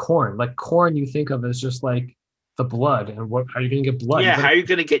when it's corn. Like corn, you think of as just like the blood, and what? How are you gonna get blood? You Yeah, how gotta. are you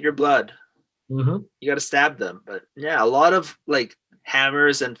gonna get your blood? Hmm. You gotta stab them. But yeah, a lot of like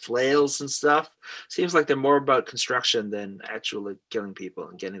hammers and flails and stuff seems like they're more about construction than actually killing people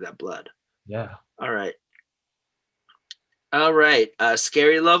and getting that blood. Yeah. All right, all right.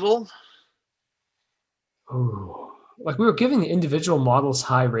 Scary level. Ooh. Like we were giving the individual models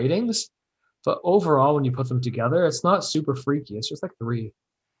high ratings, but overall, when you put them together, it's not super freaky. It's just like 3.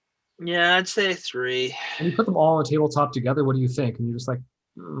 Yeah, I'd say 3. When you put them all on a tabletop together, what do you think? And you're just like,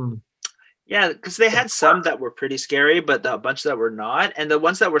 hmm. Yeah, because they had some that were pretty scary, but a bunch that were not, and the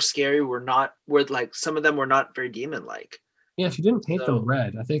ones that were scary were like some of them were not very demon like. Yeah, if you didn't paint them So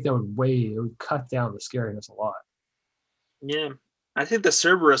red, I think it would cut down the scariness a lot. yeah, I think the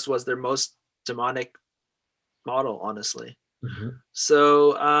Cerberus was their most demonic model, honestly. Hmm.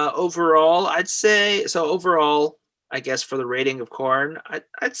 So overall, I'd say so. Overall, I guess for the rating of Corn,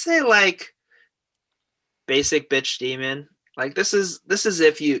 I'd say like basic bitch demon. Like this is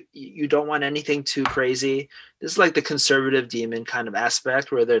if you don't want anything too crazy. This is like the conservative demon kind of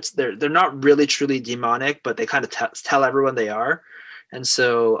aspect where they're not really truly demonic, but they kind of tell everyone they are. And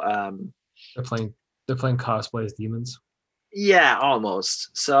so They're playing they're playing cosplay as demons. yeah,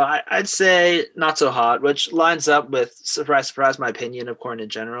 almost. So I'd say not so hot, which lines up with surprise, surprise, my opinion of Corn in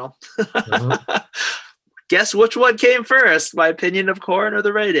general. Mhm. Guess which one came first, my opinion of Corn or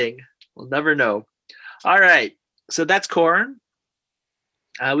the rating? We'll never know. All right, so that's Corn.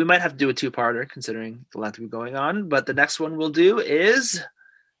 We might have to do a two-parter considering the length we're going on, but the next one we'll do is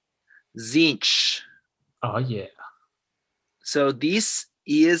Zinch. Oh yeah. So this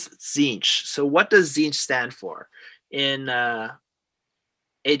is Zinch. So what does Zinch stand for in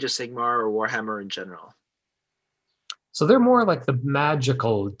Age of Sigmar or Warhammer in general? So they're more like the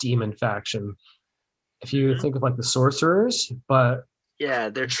magical demon faction. If you Mm-hmm. think of like the sorcerers, but Yeah,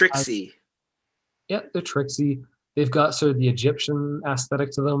 they're I, tricksy. yeah, they're tricksy. They've got sort of the Egyptian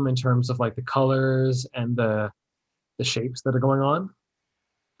aesthetic to them in terms of like the colors and the shapes that are going on,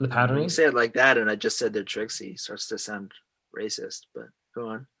 the You patterning. say it like that, and I just said they're tricksy. Starts to sound racist, but go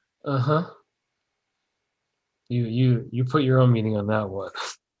on. Uh-huh. You put your own meaning on that one.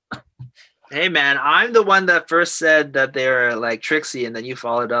 Hey man, I'm the one that first said that they were like tricksy, and then you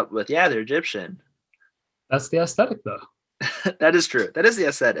followed up with, yeah, they're Egyptian. That's the aesthetic, though. That is true. That is the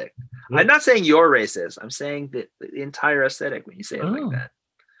aesthetic. Yeah. I'm not saying you're racist. I'm saying the entire aesthetic when you say it like Oh, that.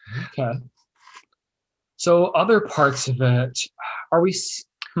 okay. So other parts of it, are we?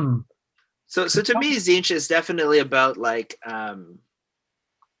 Hmm. So to me, Zinch is definitely about like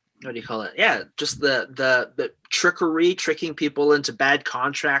what do you call it? Yeah, just the trickery, tricking people into bad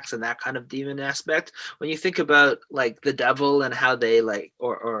contracts and that kind of demon aspect. When you think about like the devil and how they like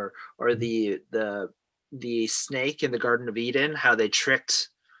or the snake in the Garden of Eden, how the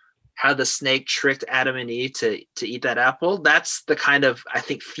snake tricked Adam and Eve to eat that apple. That's the kind of, I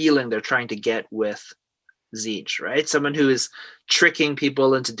think, feeling they're trying to get with Zinch, right? Someone who is tricking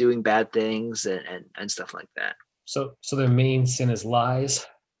people into doing bad things and stuff like that. So their main sin is lies.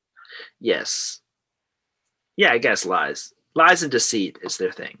 Yes. Yeah, I guess lies. Lies and deceit is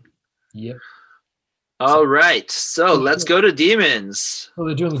their thing. Yep. All right. So let's go to demons. Well,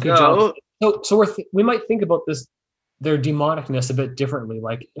 they're doing a good job. So we might think about this, their demonicness a bit differently.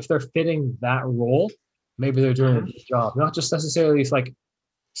 Like if they're fitting that role, maybe they're doing a good job. Not just necessarily it's like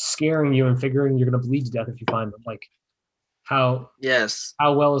scaring you and figuring you're going to bleed to death if you find them. Like how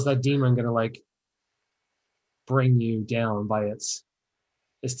well is that demon going to like bring you down by its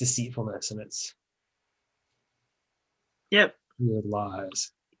deceitfulness and its weird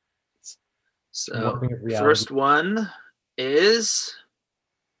lies. So first one is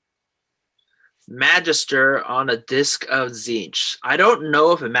Magister on a disc of Zinch. I don't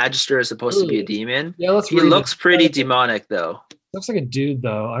know if a Magister is supposed to be a demon. Yeah, he looks pretty demonic though. Looks like a dude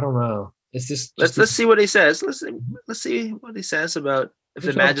though. I don't know. It's just let's see what he says. Let's see what he says about if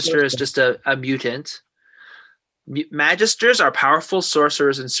the Magister is just a mutant. Magisters are powerful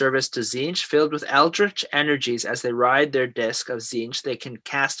sorcerers in service to Zinch, filled with eldritch energies. As they ride their disc of Zinch, they can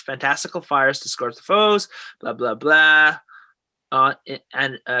cast fantastical fires to scorch the foes, blah, blah, blah,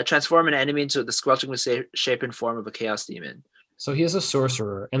 and transform an enemy into the squelching shape and form of a chaos demon. So he is a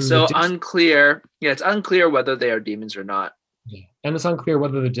sorcerer. And so unclear. Yeah, it's unclear whether they are demons or not. Yeah. And it's unclear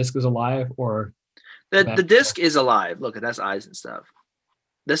whether the disc is alive or... The disc is alive. Look, it has eyes and stuff.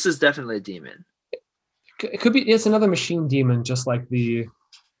 This is definitely a demon. It could be. It's another machine demon, just like the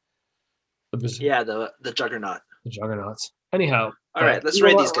Juggernaut. The Juggernauts. Anyhow. All right, let's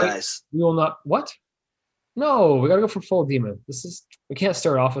rate these guys. We will not. What? No, we gotta go for full demon. We can't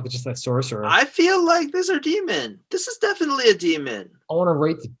start off with just that sorcerer. I feel like these are demon. This is definitely a demon. I want to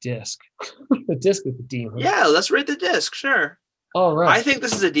rate the disc. The disc is the demon. Yeah, let's rate the disc. Sure. All right. I think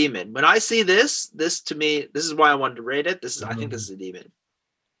this is a demon. When I see this to me, this is why I wanted to rate it. I think this is a demon.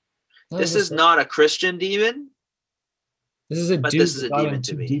 This is not a Christian demon. This is a dude. This is a demon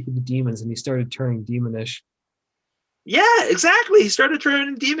to me. Deep into demons, and he started turning demonish. Yeah, exactly. He started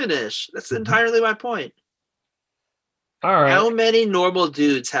turning demonish. That's entirely my point. All right. How many normal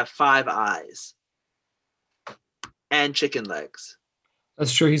dudes have 5 eyes and chicken legs?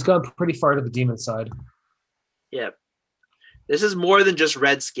 That's true. He's gone pretty far to the demon side. Yep. This is more than just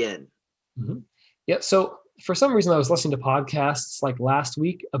red skin. Mm-hmm. Yeah. So for some reason, I was listening to podcasts like last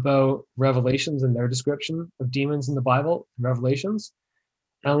week about Revelations and their description of demons in the Bible, Revelations.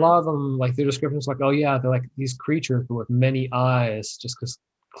 And a lot of them, like their descriptions, like, oh yeah, they're like these creatures but with many eyes. Just because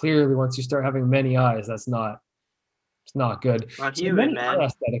clearly, once you start having many eyes, it's not good. Not human, man.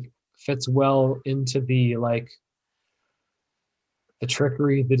 Aesthetic fits well into the like the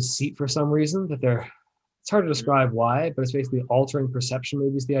trickery, the deceit for some reason. That it's hard to describe why, but it's basically altering perception.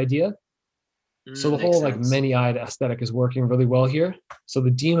 Maybe is the idea. So the whole like many-eyed aesthetic is working really well here. So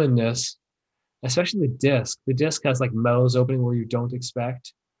the demonness, especially the disc has like mouths opening where you don't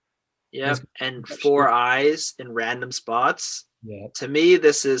expect. Yeah, and 4 eyes in random spots. Yeah. To me,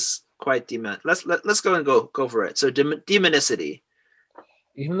 this is quite demon. Let's go and go for it. So demonicity.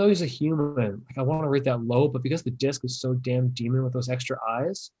 Even though he's a human, like I want to rate that low, but because the disc is so damn demon with those extra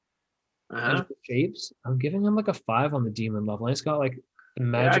eyes, and shapes, I'm giving him like a 5 on the demon level. And it's got like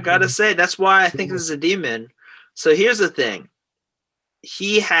I gotta say, that's why I think this is a demon. So here's the thing.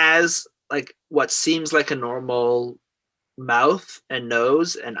 He has like what seems like a normal mouth and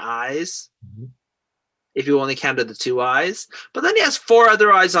nose and eyes. Mm-hmm. If you only counted the 2 eyes. But then he has 4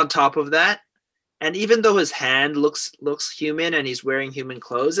 other eyes on top of that. And even though his hand looks human and he's wearing human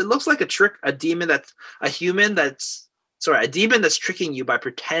clothes, it looks like a demon that's tricking you by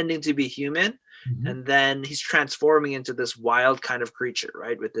pretending to be human. Mm-hmm. And then he's transforming into this wild kind of creature,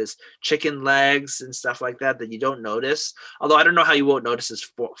 right? With his chicken legs and stuff like that you don't notice. Although I don't know how you won't notice his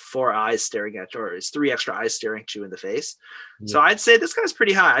 4 eyes staring at you, or his 3 extra eyes staring at you in the face. Yeah. So I'd say this guy's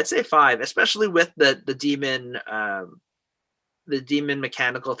pretty high. I'd say 5, especially with the demon the demon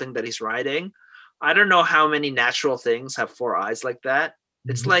mechanical thing that he's riding. I don't know how many natural things have 4 eyes like that.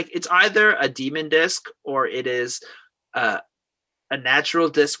 It's like it's either a demon disc or it is a natural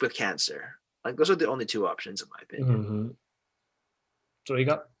disc with cancer. Like those are the only 2 options in my opinion. So you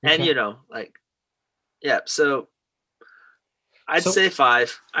got, and like, yeah. So I'd say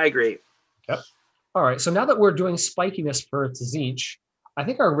 5. I agree. Yep. All right. So now that we're doing spikiness for Tzeentch, I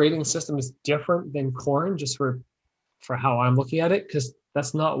think our rating system is different than Corrin, just for how I'm looking at it, because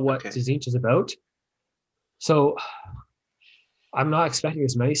that's not what Tzeentch is about. So I'm not expecting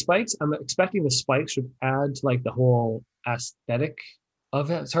as many spikes. I'm expecting the spikes should add to like the whole aesthetic of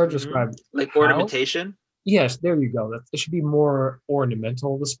it. It's hard to describe. Like ornamentation? Yes, there you go. It should be more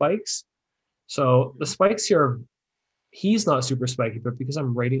ornamental, the spikes. So the spikes here, he's not super spiky, but because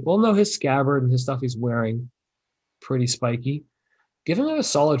I'm rating, well, no, his scabbard and his stuff he's wearing, pretty spiky. Giving it a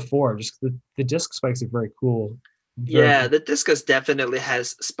solid 4, just the disc spikes are very cool. The discus definitely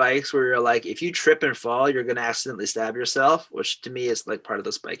has spikes where you're like, if you trip and fall, you're going to accidentally stab yourself, which to me is like part of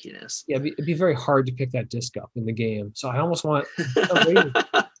the spikiness. Yeah, it'd be very hard to pick that disc up in the game. So I almost want,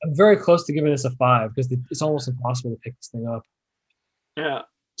 I'm very close to giving this a 5 because it's almost impossible to pick this thing up. Yeah.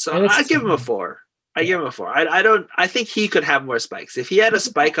 So I give him a 4. I give him a 4. I think he could have more spikes. If he had a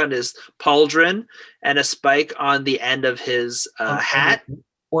spike on his pauldron and a spike on the end of his hat,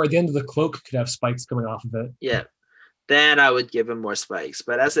 or at the end of the cloak could have spikes coming off of it. Yeah. Then I would give him more spikes.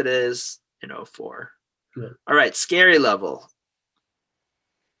 But as it is, 4. Yeah. All right, scary level.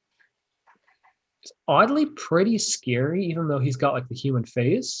 It's oddly pretty scary, even though he's got like the human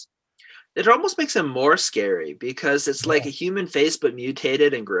face. It almost makes him more scary because it's like a human face but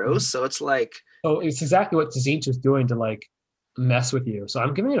mutated and gross. So it's like, it's exactly what Tzeentch is doing to like mess with you. So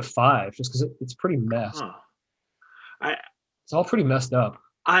I'm giving it a 5 just because it's pretty messed. It's all pretty messed up.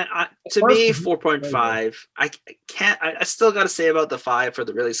 To me, 4.5. I still got to say about the 5 for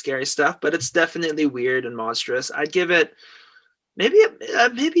the really scary stuff, but it's definitely weird and monstrous. I'd give it maybe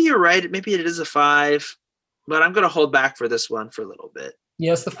you're right. Maybe it is a 5, but I'm going to hold back for this one for a little bit.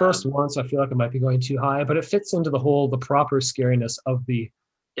 Yeah, it's the first one, so I feel like it might be going too high, but it fits into the proper scariness of the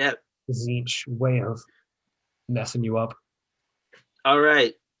Tzeentch way of messing you up. All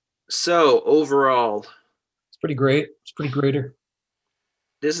right. So overall, it's pretty great. It's pretty greater.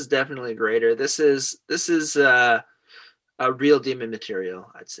 This is definitely greater. This is a real demon material,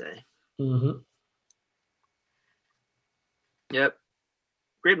 I'd say. Yep.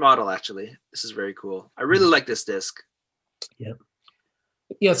 Great model, actually. This is very cool. I really like this disc. Yep.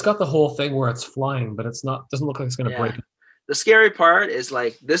 Yeah, it's got the whole thing where it's flying, but it's not. Doesn't look like it's going to break. The scary part is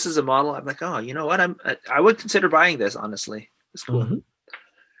like this is a model. I'm like, oh, you know what? I would consider buying this. Honestly, it's cool.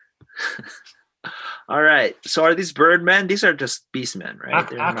 All right. So are these Birdmen? These are just Beastmen, right?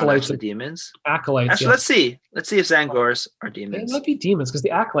 They're acolytes not demons. Acolytes. Actually, let's see. Let's see if Zangors are demons. They might be demons because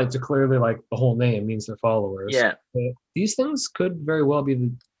the acolytes are clearly like the whole name means they're followers. Yeah. But these things could very well be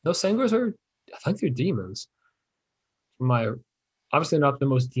those Zangors are. I think they're demons. Obviously not the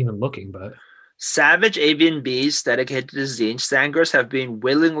most demon looking, but savage avian beasts dedicated to Tzeentch, Zangors have been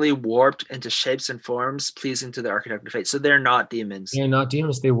willingly warped into shapes and forms pleasing to the architect of fate. So they're not demons. They're not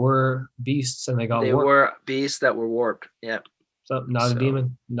demons. They were beasts and they warped. Were beasts that were warped. Yep. So not a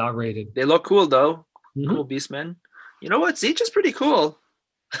demon, not rated. They look cool though. Cool beastmen. You know what? Tzeentch is pretty cool.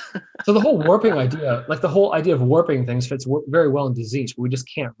 So the whole warping idea, like the whole idea of warping things fits very well into Tzeentch, but we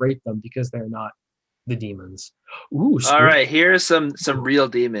just can't rate them because they're not the demons. Ooh, all right, here's some real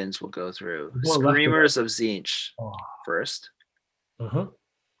demons we'll go through. Screamers of Tzeentch first.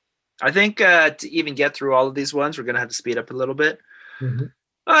 I think to even get through all of these ones, we're gonna have to speed up a little bit. You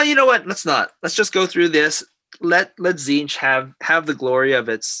know what? Let's not. Let's just go through this. Let Tzeentch have the glory of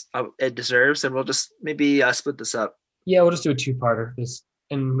it deserves, and we'll just maybe split this up. Yeah, we'll just do a 2-parter.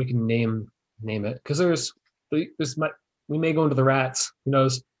 And we can name it because we may go into the rats. Who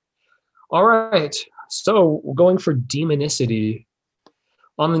knows? All right, so we're going for demonicity.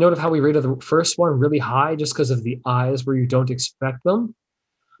 On the note of how we rated the first one really high just because of the eyes where you don't expect them.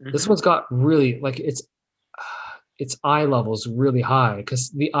 This one's got really, like, its eye levels really high because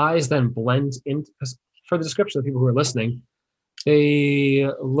the eyes then blend in. Because for the description of people who are listening, they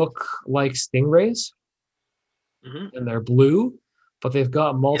look like stingrays and they're blue, but they've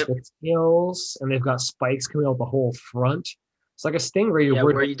got multiple tails and they've got spikes coming out the whole front. It's like a stingray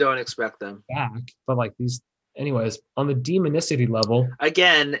where you don't expect them back, but like these. Anyways, on the demonicity level,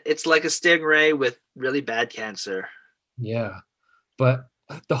 again, it's like a stingray with really bad cancer. Yeah, but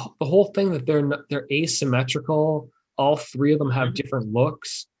the whole thing that they're asymmetrical. All 3 of them have different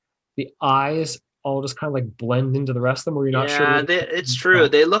looks. The eyes all just kind of like blend into the rest of them, where you're not sure. Yeah, it's true.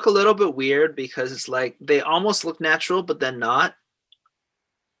 They look a little bit weird because it's like they almost look natural, but then not.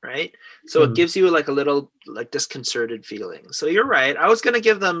 right? So it Mm. gives you like a little like disconcerted feeling. So you're right. I was gonna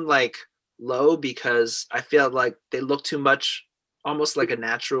give them like low because I feel like they look too much, almost like a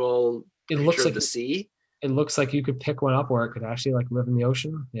natural It creature looks of like the sea. it looks like you could pick one up where it could actually like live in the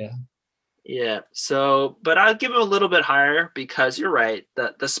ocean. Yeah. Yeah. So, but I'll give them a little bit higher because you're right.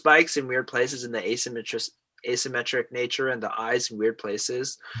 The spikes in weird places and the asymmetric nature and the eyes in weird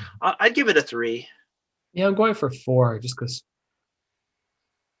places. I'd give it a 3. Yeah, I'm going for 4 just because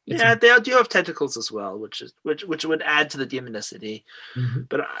it's Yeah, they do have tentacles as well, which would add to the demonicity. mhm.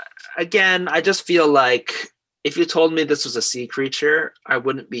 But again, I just feel like if you told me this was a sea creature, I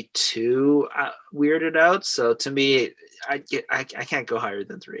wouldn't be too weirded out. So to me, I can't go higher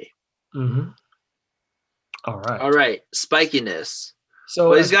than 3. Mhm. All right. All right, spikiness. So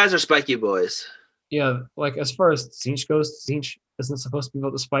Well, these as guys are spiky boys. yeah, like as far as Zinch goes, Zinch isn't supposed to be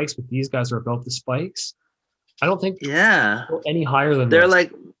about the spikes, but these guys are about the spikes. I don't think Yeah, go any higher than they're this.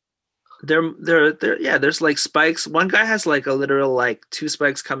 like they're yeah. There's like spikes. One guy has like a literal like 2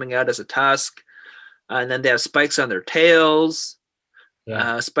 spikes coming out as a tusk, and then they have spikes on their tails,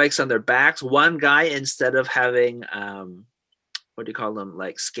 Yeah. spikes on their backs. One guy, instead of having what do you call them,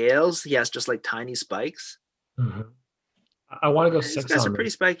 like scales, he has just like tiny spikes. Mhm. I want to go These 6 guys are on pretty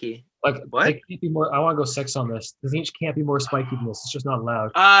this. spiky. Like What? they can't be more. I want to go 6 on this. The Zinch can't be more spiky than this. It's just not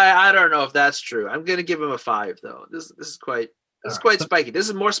allowed. I don't know if that's true. I'm gonna give him a 5 though. This All is right. quite So, spiky. This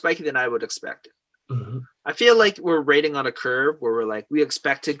is more spiky than I would expect. mhm. I feel like we're rating on a curve where we're like we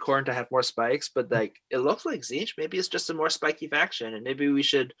expected Corn to have more spikes, but like it looks like Zinch maybe it's just a more spiky faction, and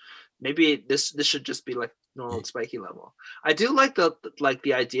maybe this should just be like normal spiky level. I do like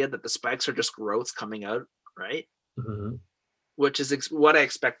the idea that the spikes are just growths coming out, right? Mhm. Which is what I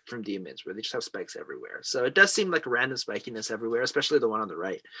expect from demons, where they just have spikes everywhere. So it does seem like random spikiness everywhere, especially the one on the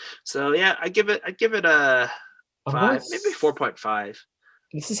right. So yeah, I give it a I'm going. 5, maybe 4.5.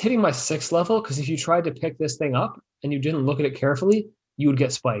 This is hitting my 6th level because if you tried to pick this thing up and you didn't look at it carefully, you would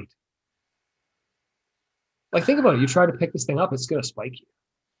get spiked. Like think about it. You try to pick this thing up, it's gonna spike you.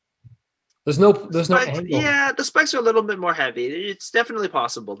 There's no Spikes, angle. yeah, the spikes are a little bit more heavy. It's definitely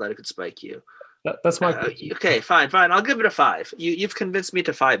possible that it could spike you. That's my critique. Okay, fine. I'll give it a 5. You've convinced me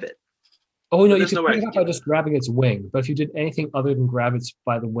to 5 it, Oh no, but you there's could nowhere pick I it could up by give it. just grabbing its wing. But if you did anything other than grab it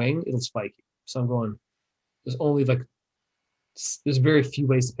by the wing, it'll spike you. So I'm going. There's only like there's very few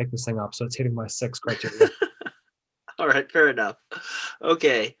ways to pick this thing up, so it's hitting my 6 criteria. All right, fair enough.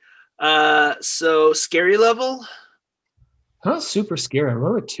 Okay, so scary level. Not super scary. I'm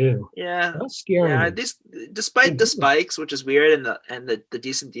going with 2. Yeah, Not scaring yeah. me. These, despite the spikes, which is weird, and the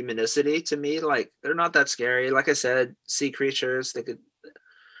decent demonicity to me, like they're not that scary. Like I said, sea creatures. They could,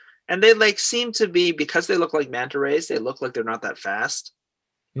 and they like seem to be because they look like manta rays. They look like they're not that fast,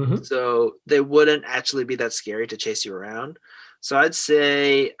 Mm-hmm. so they wouldn't actually be that scary to chase you around. So I'd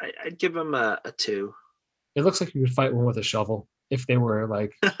say I'd give them a 2. It looks like you could fight one with a shovel if they were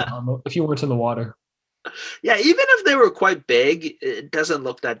like if you weren't in the water. Yeah, even if they were quite big, it doesn't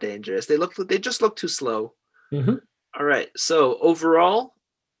look that dangerous. They just look too slow. Mm-hmm. All right. So overall,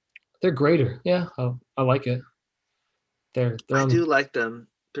 They're greater. Yeah, I like it. They're I on. do like them.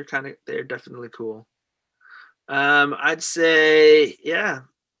 They're definitely cool. I'd say yeah,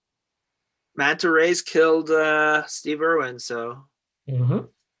 Manta Rays killed Steve Irwin, so Mm-hmm.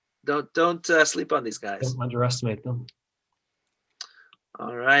 don't sleep on these guys. Don't underestimate them.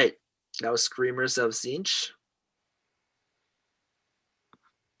 All right, that was Screamers of Zinch.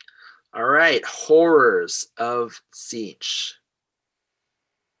 All right, Horrors of Zinch.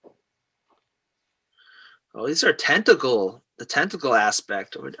 Oh, these are the tentacle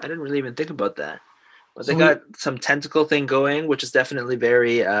aspect. I didn't really even think about that. But they So got some tentacle thing going, which is definitely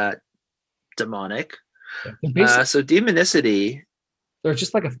very demonic. they're basically So demonicity, they're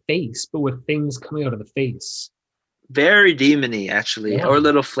just like a face, but with things coming out of the face. very demony actually, Yeah. or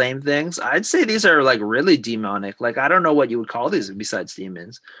little flame things. I'd say these are like really demonic. Like I don't know what you would call these besides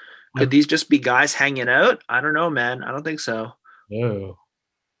demons. Could these just be guys hanging out? I don't know, man. I don't think so. No.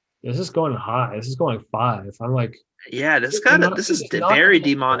 This is going high. This is going 5. I'm like, Yeah, this is it's not very animal.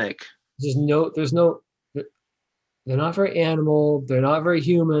 demonic. There's no, they're not very animal. They're not very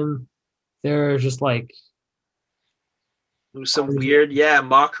human. They're just like, Some weird, yeah,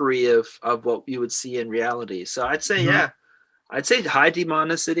 mockery of what you would see in reality. So I'd say, Mhm. yeah, I'd say high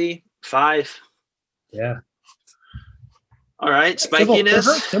demonicity, 5. Yeah. All right, Simple, they're very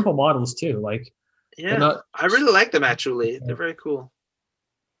spikiness. simple models too. Like they're Yeah, not, I really like them actually. They're very cool.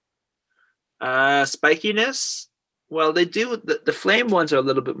 Spikiness. Well, they do the flame ones are a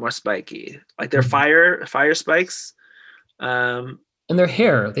little bit more spiky. Like they're Mhm. fire spikes. And their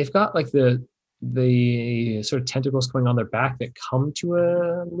hair, they've got like the sort of tentacles coming on their back that come to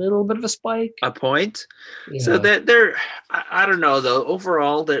a little bit of a spike. A point. So Yeah. they're I don't know though.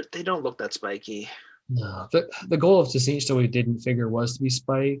 Overall, they don't look that spiky. No. The goal of Tzinch, so we didn't figure, was to be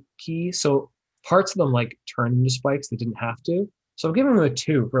spiky. So parts of them like turn into spikes. They didn't have to. So I'm giving them a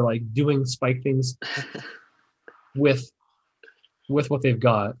 2 for like doing spike things with what they've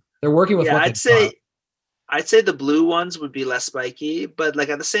got. They're working with Yeah, what they've got. I'd say the blue ones would be less spiky, but like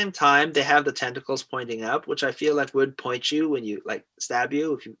at the same time, they have the tentacles pointing up, which I feel like would point you when you like stab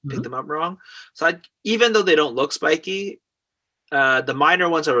you if you pick Mhm. them up wrong. So even though they don't look spiky, the minor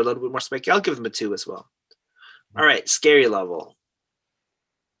ones are a little bit more spiky. I'll give them a 2 as well. All right, scary level.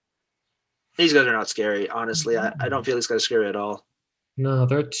 These guys are not scary, honestly. I don't feel these guys are scary at all. No,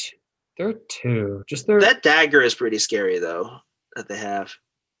 they're 2. Just their That dagger is pretty scary though that they have.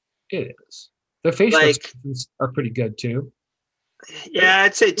 it is. Their facial Like, expressions are pretty good too. yeah,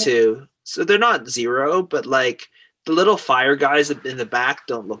 I'd say 2. So they're not 0, but like the little fire guys in the back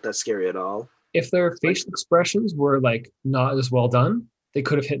don't look that scary at all. If their Like, facial expressions were like not as well done, they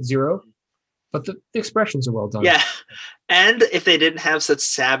could have hit 0. But the expressions are well done. yeah, and if they didn't have such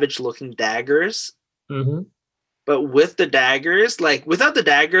savage looking daggers, Mm-hmm. but with the daggers, like without the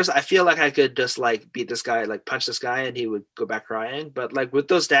daggers, I feel like I could just like beat this guy, like punch this guy, and he would go back crying. But like with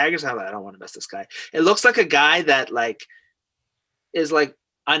those daggers, I'm like, I don't want to mess this guy. It looks like a guy that like is like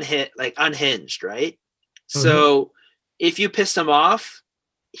unhinged, right? Mm-hmm. So if you pissed him off,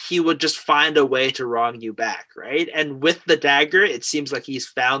 he would just find a way to wrong you back, right? And with the dagger, it seems like he's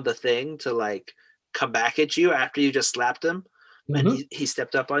found the thing to like come back at you after you just slapped him and Mm-hmm. he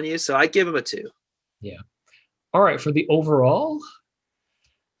stepped up on you. So I give him a 2. Yeah. All right. For the overall,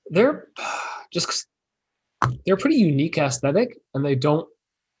 they're just they're pretty unique aesthetic, and they don't.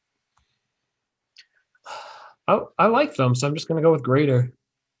 I like them, so I'm just gonna go with greater.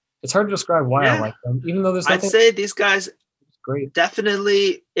 It's hard to describe why I Yeah. like them, even though there's I'd nothing say these guys great.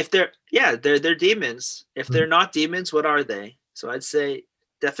 definitely, if they're demons. If they're Mhm. not demons, what are they? So I'd say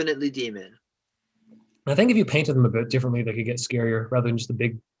definitely demon. I think if you painted them a bit differently, they could get scarier rather than just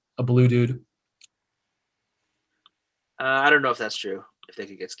a blue dude. I don't know if that's true, if they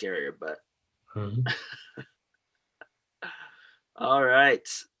could get scarier, but Mhm. all right.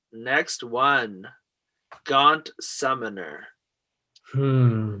 Next one. Gaunt Summoner.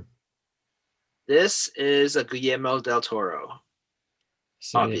 Hmm. This is a Guillermo del Toro,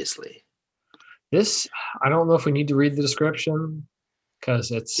 See, obviously. this I don't know if we need to read the description because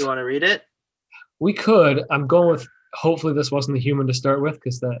Do it's you want to read it? we could. I'm going with hopefully this wasn't the human to start with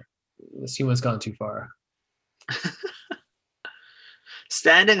because this human's gone too far.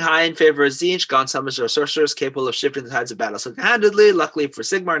 Standing high in favor of Tzeentch, Gaunt Summoners are sorcerers capable of shifting the tides of battle single-handedly. Luckily for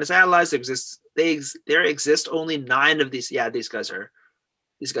Sigmar and his allies, there exist only 9 of these. Yeah, these guys are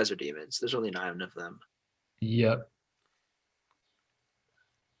demons. There's only 9 of them. Yep.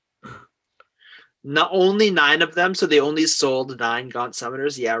 Not only 9 of them, so they only sold 9 Gaunt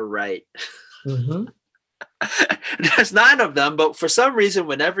Summoners. Yeah, right. Mm-hmm. There's 9 of them, but for some reason,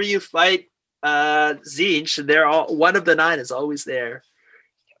 whenever you fight Tzeentch, they're all one of the 9 is always there.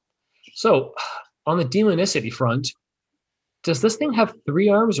 So, on the demonicity front, does this thing have 3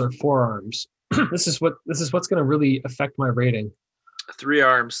 arms or 4 arms? This is what's going to really affect my rating. 3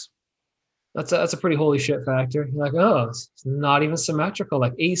 arms. That's a pretty holy shit factor. You're like, oh, it's not even symmetrical,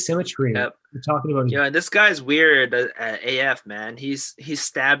 like asymmetry. Yep. You're talking about. Yeah, and this guy's weird AF, man. He's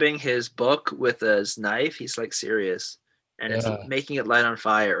stabbing his book with his knife. He's like serious, and it's making it light on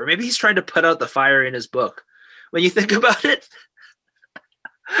fire. Or maybe he's trying to put out the fire in his book. When you think about it,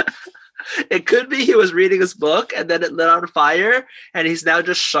 it could be he was reading his book and then it lit on fire, and he's now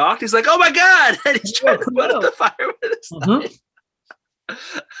just shocked. He's like, "Oh my god!" And he's trying to put out the fire with his knife.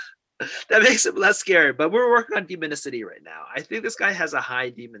 That makes him less scary. But we're working on demonicity right now. I think this guy has a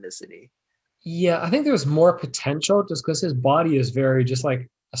high demonicity. Yeah, I think there's more potential just because his body is very just like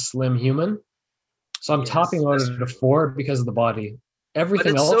a slim human. So I'm topping out at a 4 because of the body.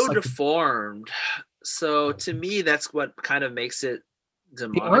 Everything but it's else, so like deformed. So to me, that's what kind of makes it the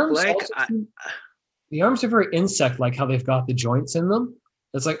arms. demonic-like. The arms are very insect-like, how they've got the joints in them.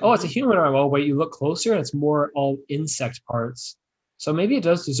 It's like, oh, it's a human arm. Oh, wait, you look closer, and it's more all insect parts. So maybe it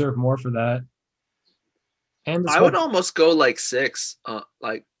does deserve more for that. And I would almost go like 6.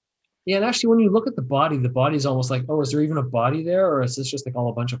 Yeah, and actually, when you look at the body's almost like, oh, is there even a body there, or is this just like all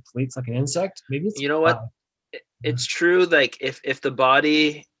a bunch of plates like an insect? Maybe it's. You know what? It's true. Like if the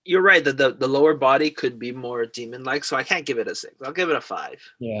body, you're right. The lower body could be more demon-like. So I can't give it a 6. I'll give it a 5.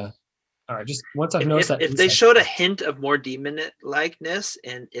 Yeah. All right. Just once I've noticed that. If they showed a hint of more demon-likeness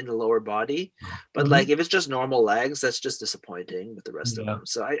in the lower body, but like if it's just normal legs, that's just disappointing with the rest of them.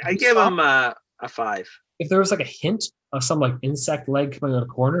 So I give them a a 5. If there was like a hint of some like insect leg coming out of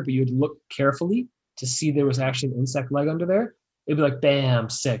the corner, but you'd look carefully to see there was actually an insect leg under there, it'd be like bam,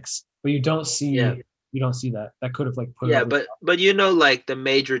 6. But Yeah. you don't see that. That could have like put it Yeah, over. but like the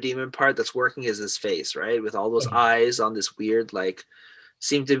major demon part that's working is his face, right? With all those eyes on this weird like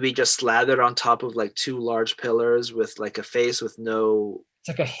seem to be just slathered on top of like 2 large pillars with like a face with no It's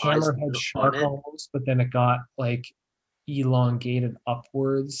like a eyes hammerhead on shark it. almost, but then it got like elongated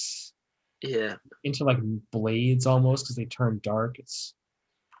upwards Yeah. into like blades almost because they turn dark. It's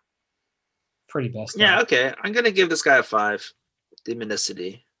pretty best Yeah, up. okay. I'm gonna give this guy a 5.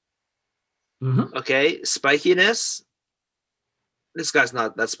 Demonicity. Mm-hmm. Okay. Spikiness. This guy's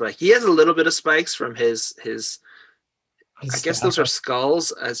not that spiky. He has a little bit of spikes from his I guess those are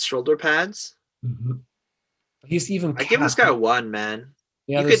skulls as shoulder pads. Mm-hmm. He's even I give this guy a 1, man.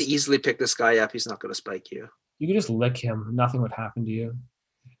 Yeah, You could easily pick this guy up. He's not gonna spike you. you could just lick him. Nothing would happen to you.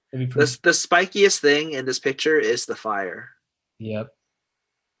 It'd be pretty. The spikiest thing in this picture is the fire. Yep.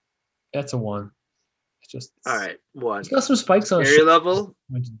 That's a 1. It's just All right, 1. He's got some spikes on his Scary level.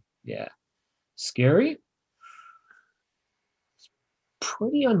 Yeah. Scary? It's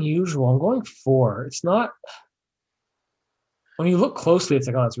pretty unusual. I'm going 4. It's not when you look closely, it's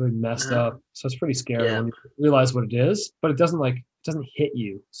like, oh, it's really messed up. So it's pretty scary when you realize what it is, but it doesn't hit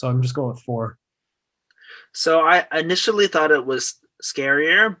you. So I'm just going with 4. So I initially thought it was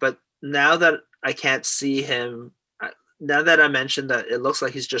scarier, but now that I can't see him, now that I mentioned that it looks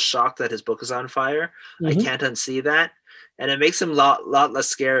like he's just shocked that his book is on fire, I can't unsee that, and it makes him a lot less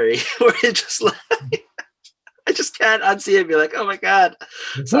scary. Where it just like I just can't unsee it and be like, oh my god,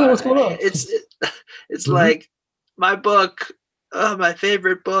 So what's going on? It's like my book, my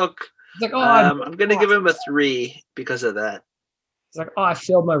favorite book. It's like, oh, I'm gonna give him a 3 because of that. It's like, oh, I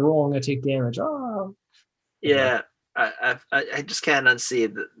failed my roll. I'm gonna take damage. Oh, yeah. I just can't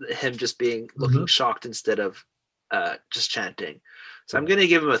unsee him just being looking shocked instead of just chanting. So I'm gonna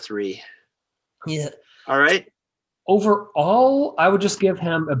give him a 3. Yeah. All right. Overall, I would just give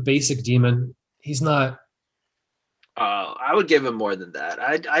him a basic demon. He's not. I would give him more than that.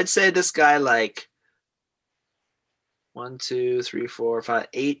 I'd say this guy like 1, 2, 3, 4, 5,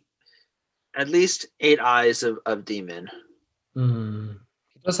 8, at least 8 eyes of demon.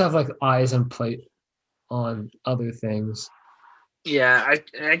 He does have like eyes and plate on other things. Yeah,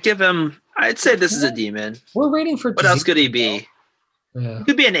 I give him. I'd say this is a demon. We're waiting for. What else could he be? Yeah. He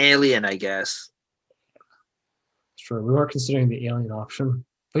could be an alien, I guess. Sure, we weren't considering the alien option,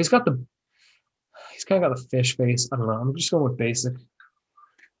 but he's kind of got the fish face. I don't know. I'm just going with basic.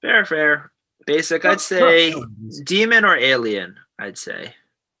 Fair. Basic. I'd say demon or alien. I'd say.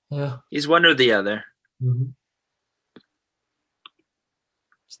 Yeah. He's one or the other. Mm-hmm.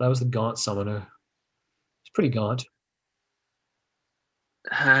 So that was the Gaunt Summoner. It's pretty gaunt.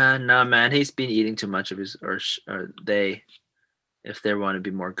 No, man. He's been eating too much of his, or they, if they want to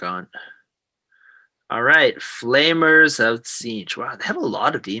be more gaunt. All right, Flamers of Tzeentch. Wow, they have a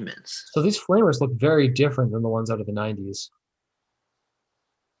lot of demons. So these Flamers look very different than the ones out of the 90s.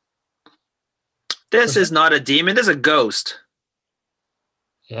 This is not a demon. This is a ghost.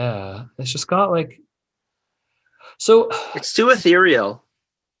 Yeah, it's just got like. So it's too ethereal.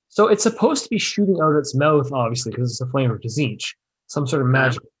 So it's supposed to be shooting out its mouth, obviously, because it's a Flamer of Tzeentch, some sort of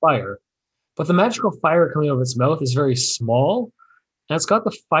magical fire. But the magical fire coming out of its mouth is very small. And it's got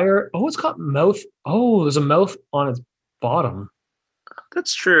the fire. Oh, it's got mouth. Oh, there's a mouth on its bottom.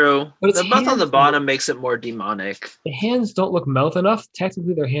 That's true. But the mouth on the bottom makes it more demonic. The hands don't look mouth enough.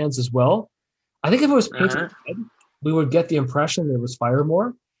 Technically, they're hands as well. I think if it was painted red, we would get the impression that it was fire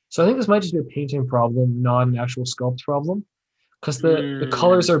more. So I think this might just be a painting problem, not an actual sculpt problem. Because the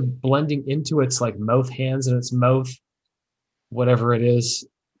colors are blending into its like mouth hands and its mouth, whatever it is,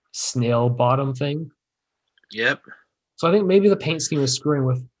 snail bottom thing. Yep. So I think maybe the paint scheme is screwing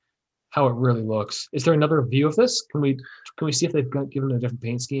with how it really looks. Is there another view of this? Can we see if they've given a different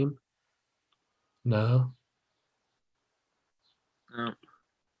paint scheme? No. No.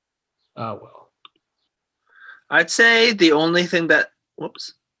 Oh well. I'd say the only thing that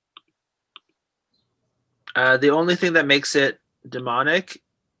the only thing that makes it demonic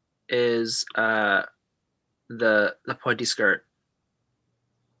is the pointy skirt.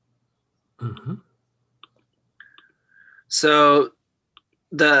 Mm-hmm. So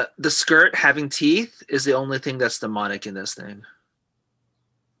the skirt having teeth is the only thing that's demonic in this thing.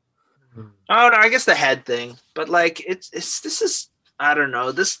 Mm-hmm. Oh no, I guess the head thing, but like this is I don't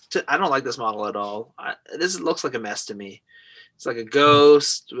know I don't like this model at all. This looks like a mess to me. It's like a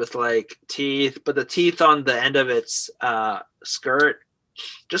ghost with like teeth, but the teeth on the end of its skirt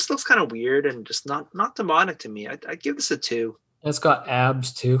just looks kind of weird and just not demonic to me. I give this a 2. And it's got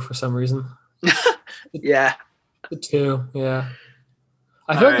abs too for some reason. Yeah. The 2, yeah.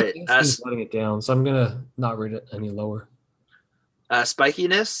 I All feel like the right. base game's letting it down, so I'm gonna not rate it any lower.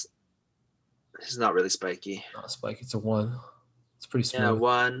 Spikiness. This is not really spiky. Not a spike, it's a 1. It's pretty Yeah, smooth.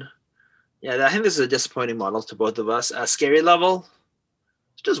 1. Yeah, I think this is a disappointing model to both of us. Scary level.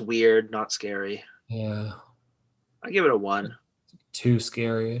 It's just weird, not scary. Yeah. I give it a 1. Too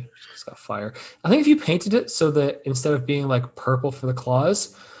scary. It's got fire. I think if you painted it so that instead of being like purple for the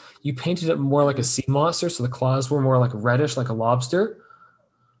claws, you painted it more like a sea monster, so the claws were more like reddish, like a lobster.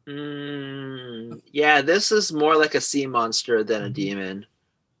 Yeah, this is more like a sea monster than a demon.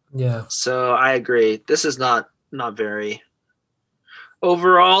 Yeah. So I agree. This is not very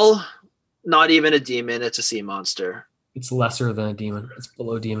overall. Not even a demon. It's a sea monster. It's lesser than a demon. It's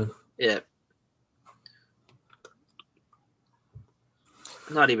below demon. Yeah.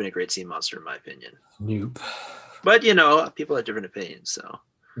 Not even a great sea monster, in my opinion. Nope. But, people have different opinions, so.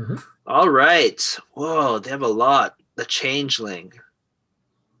 Mm-hmm. All right. Whoa, they have a lot. The Changeling.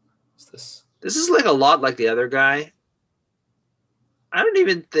 What's this? This is like a lot like the other guy. I don't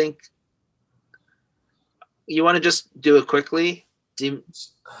even think. You want to just do it quickly?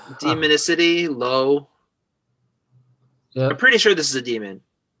 Demonicity, low. Yeah. I'm pretty sure this is a demon.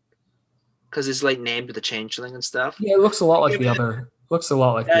 Because it's like named the Changeling and stuff. Yeah, it looks a lot like the other. Looks a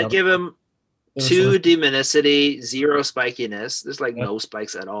lot like the other. Give him 2 demonicity, 0 spikiness. There's like no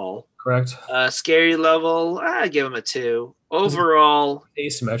spikes at all. Correct. Scary level, I give him a 2. Overall,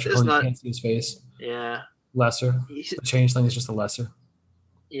 asymmetrical. You can't see his face. Yeah. Lesser. The Changeling is just a lesser.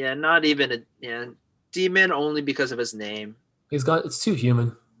 Yeah, not even a demon only because of his name. It's too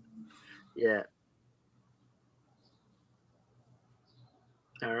human. Yeah.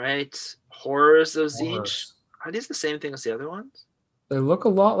 All right. Horrors of Tzeentch. Are these the same thing as the other ones? They look a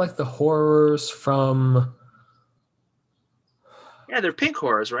lot like the horrors from. Yeah, they're pink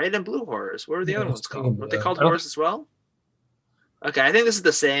horrors, right? And blue horrors. What were the other ones called? Were they called horrors as well? Okay, I think this is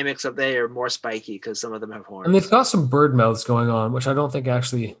the same, except they are more spiky because some of them have horns. And they've got some bird mouths going on, which I don't think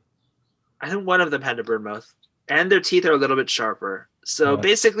actually. I think one of them had a bird mouth. And their teeth are a little bit sharper. So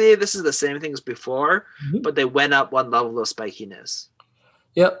basically, this is the same thing as before, but they went up 1 level of spikiness.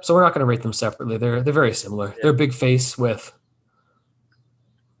 Yep. So we're not going to rate them separately. They're very similar. Yeah. They're a big face with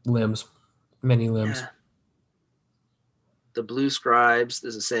limbs, many limbs. Yeah. The blue scribes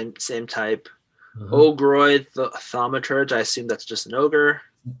is the same type. Ogroid, the thaumaturge. I assume that's just an ogre.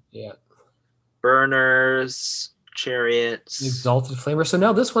 Yeah. Burners, chariots. Exalted flamer. So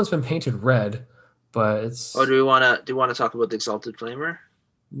now this one's been painted red, but it's. Oh, do we want to talk about the exalted flamer?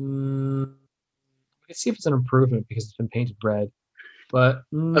 Let's see if it's an improvement because it's been painted red. But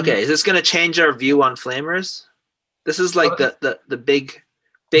okay, is this going to change our view on flamers? This is like the big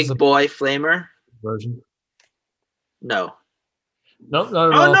boy flamer version. No. No, not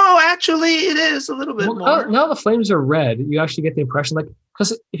at all. Oh no, actually, it is a little bit more. Now the flames are red. You actually get the impression, like,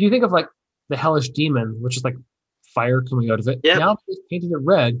 because if you think of like the hellish demon, which is like fire coming out of it, now it's painted it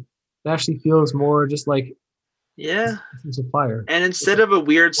red. It actually feels more just like it's a fire. And instead of a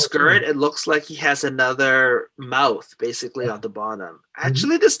weird skirt, it looks like he has another mouth basically on the bottom.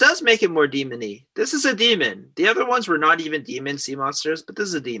 Actually, this does make it more demon-y. This is a demon. The other ones were not even demon sea monsters, but this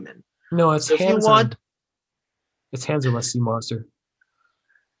is a demon. No, it's so hands. Its hands are less sea monster.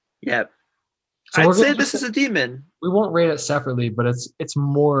 Yeah. So I'd say this is a demon. We won't rate it separately, but it's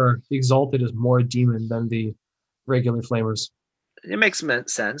more, the Exalted is more demon than the regular flamers. It makes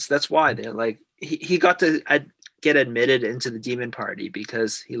sense. That's why they're like, he got to get admitted into the demon party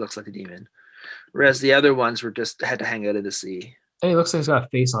because he looks like a demon. Whereas the other ones were just had to hang out of the sea. And he looks like he's got a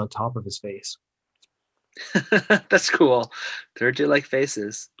face on top of his face. That's cool. They're two like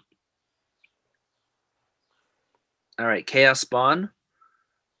faces. All right, Chaos Spawn.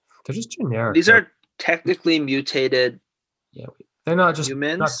 They're just generic. These are technically mutated. Yeah, they're not just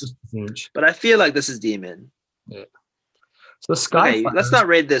humans. Not just Tzeentch. But I feel like this is demon. Yeah. So the Sky. Okay, let's not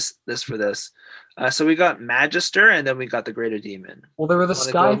rate this for this. So we got Magister, and then we got the Greater Demon. Well, there were the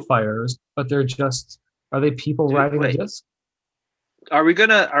Skyfires, but they're just. Are they people riding the disc? Are we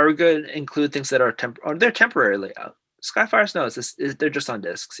gonna include things that are they're temporarily out? Skyfires, no, they're just on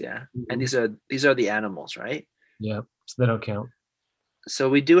discs, yeah. Mm-hmm. And these are the animals, right? Yeah, so they don't count. So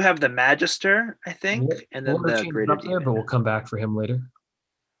we do have the Magister, I think, and then the Greater Demon. There, but we'll come back for him later.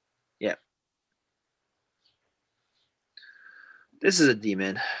 Yeah. This is a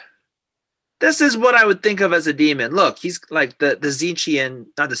demon. This is what I would think of as a demon. Look, he's like the Tzeentchian,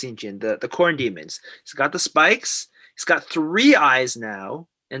 not the Tzeentchian, the corn demons. He's got the spikes. He's got 3 eyes now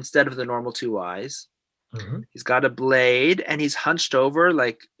instead of the normal 2 eyes. Mm-hmm. He's got a blade, and he's hunched over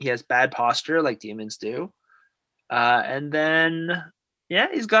like he has bad posture like demons do. And then,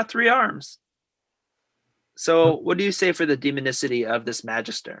 he's got 3 arms. So, what do you say for the demonicity of this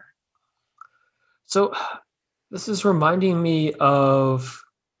Magister? So this is reminding me of,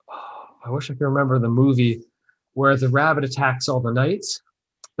 I wish I could remember the movie where the rabbit attacks all the knights,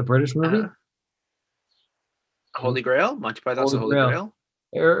 the British Uh, movie, Holy Grail? Monty Python's Holy The Holy Grail. Grail?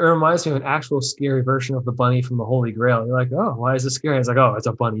 It reminds me of an actual scary version of the bunny from the Holy Grail. You're like, oh, why is this scary? It's like, oh, it's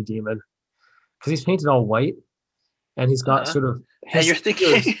a bunny demon because he's painted all white and he's got Uh-huh. sort of And his you're thinking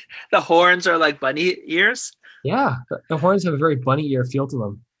ears. the horns are like bunny ears? Yeah, the horns have a very bunny ear feel to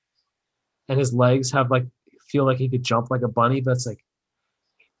them, and his legs have like feel like he could jump like a bunny, but it's like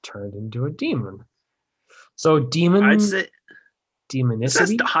turned into a demon. So I'd say this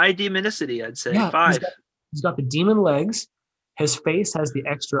has demonicity. high demonicity, I'd say. Yeah, 5. he's got the demon legs. His face has the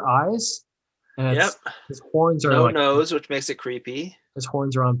extra eyes, and Yep. it's his horns are No like nose, which makes it creepy. his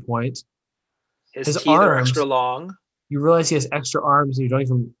horns are on point. His His teeth are extra arms, long. you realize he has extra arms, and you don't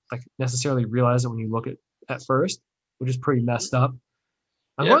even like necessarily realize it when you look at first, which is pretty messed up.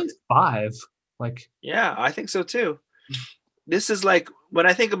 I'm Yep. going 5. Like, Yeah, I think so too. This is like when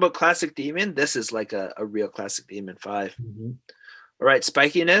I think about classic demon, this is like a real classic demon 5. mhm. All right,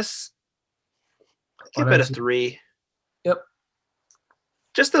 spikiness. Give it a 3. Yep.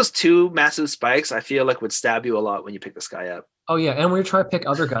 Just those 2 massive spikes, I feel like would stab you a lot when you pick this guy up. Oh yeah, and when you try to pick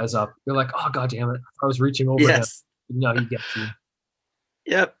other guys up, you're like, oh god damn it, I was reaching over him. Yes. No, he gets you.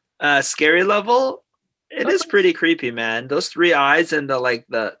 Yep. Scary level. It is pretty creepy, man. Those 3 eyes and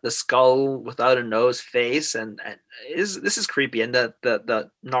the skull without a nose face and this is creepy. And the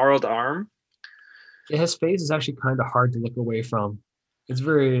gnarled arm. Yeah, his face is actually kind of hard to look away from. His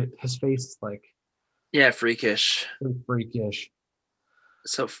face is like Yeah, freakish. very freakish.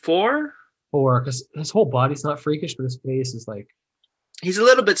 So 4. Or because his whole body's not freakish, but his face is like, He's a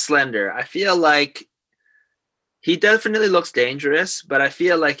little bit slender. I feel like he definitely looks dangerous, but I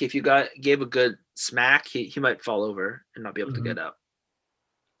feel like if you gave a good smack, he might fall over and not be able to get up.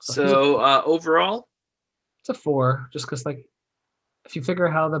 So overall, it's a 4, just because like if you figure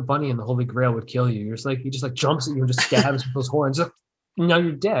out how the bunny in the Holy Grail would kill you, you're just like he just like jumps at you and just stabs with those horns. Now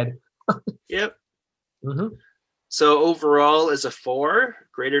you're dead. yep. Mm-hmm. So overall is a 4,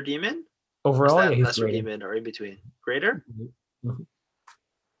 greater demon. Overall, Or is that yeah, he's lesser great. demon or in between? Greater? Mhm.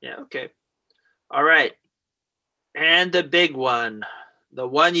 Yeah, okay. All right. And the big one, the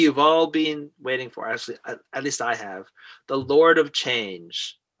one you've all been waiting for, actually, at least I have, the Lord of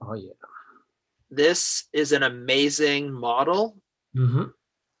Change. Oh yeah. This is an amazing model. Mm-hmm.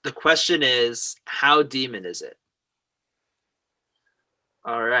 The question is, how demon is it?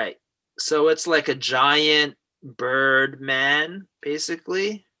 All right. So it's like a giant bird man,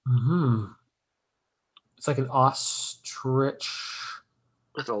 basically. Mm-hmm. It's like an ostrich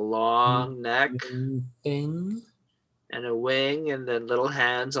with a long neck thing and a wing and then little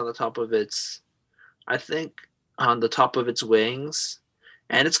hands on the top of its, I think, on the top of its wings.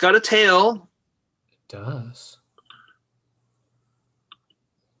 And it's got a tail. It does.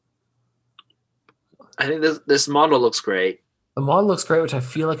 I think this model looks great. The model looks great, which I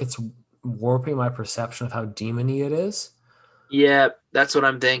feel like it's warping my perception of how demony it is. Yeah, that's what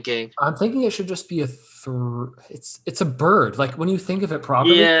I'm thinking. I'm thinking it should just be it's a bird. Like when you think of it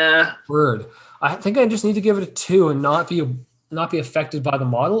properly, yeah, bird. I think I just need to give it a 2 and not be affected by the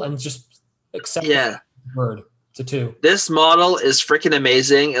model and just accept the bird. It's a 2. This model is freaking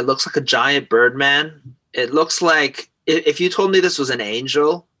amazing. It looks like a giant bird man. It looks like if you told me this was an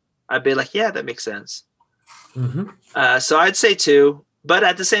angel, I'd be like, yeah, that makes sense. Mm-hmm. So I'd say 2, but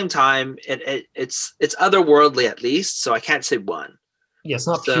at the same time, it's otherworldly at least, so I can't say 1. Yeah, it's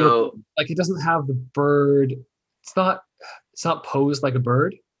not pure. Like it doesn't have the bird. It's not posed like a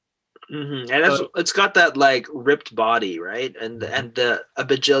bird. Mm-hmm. And it's got that like ripped body, right? And a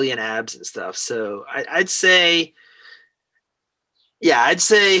bajillion abs and stuff. So I'd say, yeah, I'd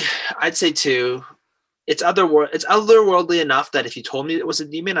say 2. It's otherworldly enough that if you told me it was a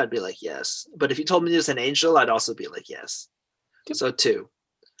demon, I'd be like, yes. But if you told me it was an angel, I'd also be like, yes. So 2.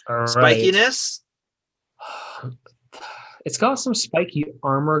 All Spikiness. Right. It's got some spiky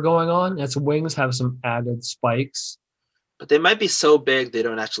armor going on. Its wings have some added spikes. But they might be so big they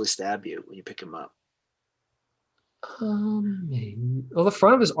don't actually stab you when you pick them up. Maybe. Well, the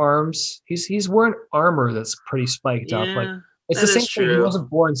front of his arms, he's wearing armor that's pretty spiked up. Like it's the same thing. He wasn't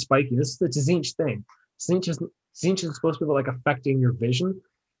born spiky. This is the Tzeentch thing. Tzeentch is supposed to be like affecting your vision.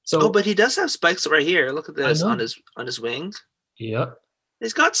 So, but he does have spikes right here. Look at this on his wings. Yep.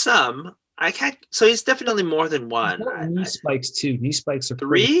 He's got some. I can't. So he's definitely more than 1. Knee spikes too. Knee spikes are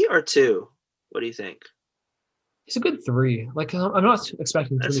 3 or 2. What do you think? He's a good 3. Like I'm not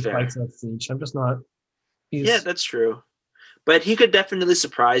expecting too many spikes on Tzeentch. I'm just not. Yeah, that's true. But he could definitely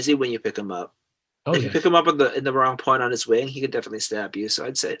surprise you when you pick him up. Oh If you yeah. pick him up in the wrong point on his wing, he could definitely stab you. So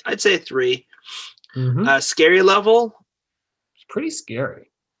I'd say 3. Scary level. It's pretty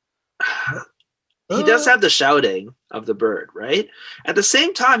scary. He does Uh, have the shouting of the bird, right? At the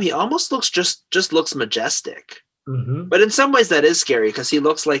same time, he almost looks just looks majestic. mm-hmm. But in some ways, that is scary because he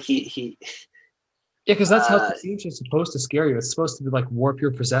looks like he. Yeah, because that's how Uh, the siege is supposed to scare you. It's supposed to be like warp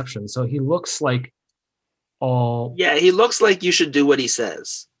your perception. So he looks like all. yeah, he looks like you should do what he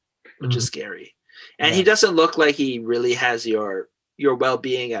says, which is Mhm. scary. And he Yeah. doesn't look like he really has your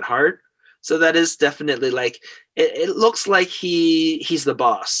well-being at heart. So that is definitely like it looks like he's the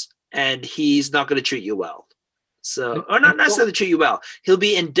boss and he's not going to treat you well. So, or And not necessarily treat you well. He'll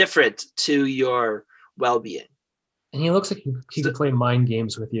be indifferent to your well-being. he looks like he So, could play mind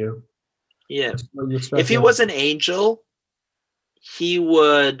games with you. yeah. Which is what you If expect he him. was an angel, he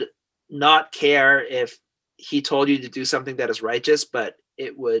would not care if he told you to do something that is righteous, but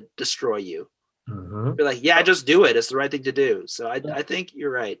it would destroy you. Mm-hmm. Be like, yeah, just do it. It's the right thing to do. So I think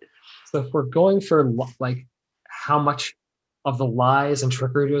you're right. So if we're going for like how much of the lies and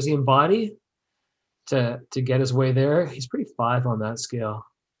trickery does he embody to get his way there, he's pretty 5 on that scale.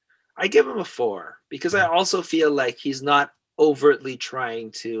 I give him a 4 because I also feel like he's not overtly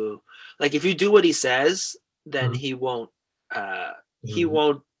trying to like if you do what he says, then Mhm. he Mhm.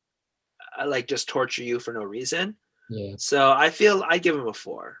 won't like just torture you for no reason. Yeah. So I feel I give him a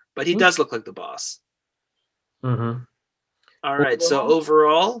 4, but he does look like the boss. Mm-hmm. All right. So Overall,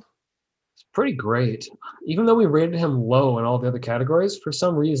 overall, it's pretty great. Even though we rated him low in all the other categories, for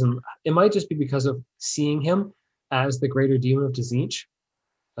some reason, it might just be because of seeing him as the greater demon of Tzeentch,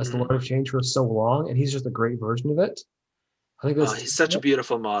 as the Lord of Change for so long, and he's just a great version of it. I think oh, that's he's such a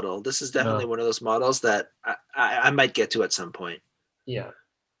beautiful model. This is definitely no, one of those models that I might get to at some point. yeah.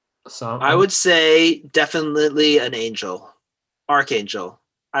 So I would say definitely an angel, archangel.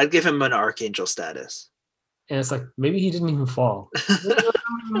 I'd give him an archangel status. and it's like maybe he didn't even fall.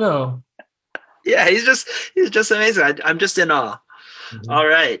 No. Yeah, he's just amazing. I'm just in awe. Mhm. All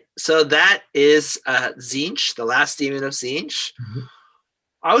right, so that is Tzeentch, the last demon of Tzeentch. Mhm.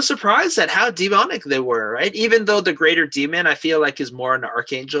 I was surprised at how demonic they were, right? Even though the greater demon, I feel like is more an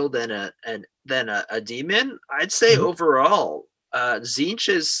archangel than a demon. I'd say Mhm. overall, Tzeentch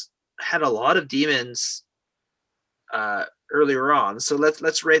has had a lot of demons earlier on. So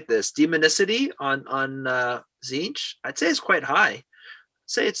let's rate this demonicity on Tzeentch. I'd say it's quite high. I'd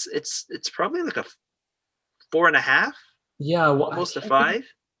say it's probably like a 4.5, Yeah, well, almost a 5.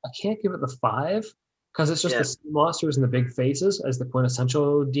 I can't give it the 5 because it's just Yeah. the sea monsters and the big faces as the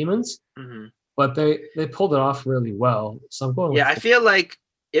quintessential demons. Mm-hmm. But they pulled it off really well. So I'm going with Yeah, I feel like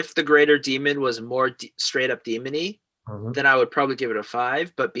if the greater demon was more straight up demony, 4. then I would probably give it a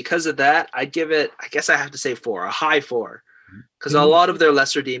 5. But because of that, I'd give it, I guess I have to say 4, a high 4. Because Did a we lot of their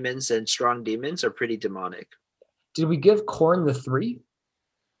lesser demons and strong demons are pretty demonic. did we give Corn the 3?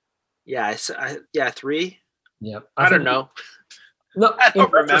 Yeah, yeah, 3. Yeah, I don't know. No, I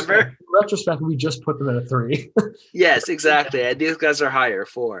don't remember. in retrospect, we just put them at a 3. Yes, exactly. And these guys are higher,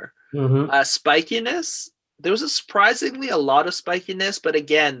 4. Mm-hmm. Spikiness, there was surprisingly a lot of spikiness, but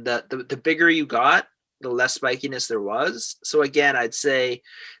again, the bigger you got, the less spikiness there was. So again, I'd say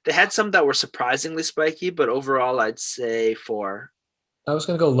they had some that were surprisingly spiky, but overall, I'd say 4. I was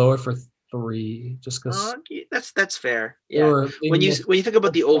gonna go lower for 3, just because That's fair. Yeah, they when you missed. when you think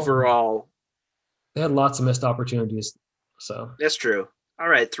about the overall, They had lots of missed opportunities. So, that's true. All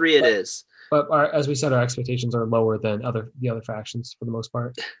right, 3 it is. but as we said, our expectations are lower than the other factions for the most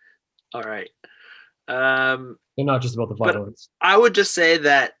part. All right. They're not just about the But violence. I would just say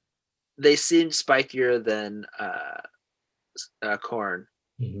that they seemed spikier than Corn.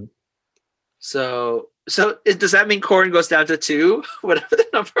 Mm-hmm. So does that mean Corn goes down to 2, whatever the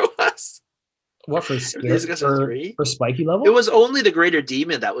number was? What for If these guys are 3, for spiky level? it was only the greater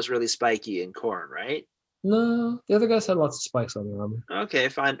demon that was really spiky in Corn, right? No, the other guys had lots of spikes on their armor. Okay,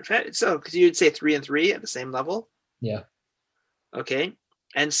 fine. So, because you'd say 3 and 3 at the same level. Yeah, Okay,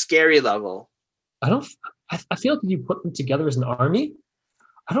 and scary level. I don't. I feel like if you put them together as an army,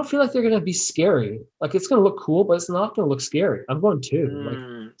 I don't feel like they're gonna be scary. Like it's gonna look cool, but it's not gonna look scary. I'm going 2.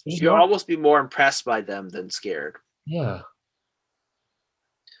 Like You'll almost be more impressed by them than scared. yeah.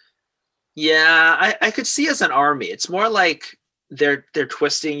 Yeah, I could see as an army. It's more like they're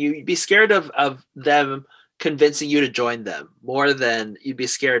twisting you. You'd be scared of them convincing you to join them more than you'd be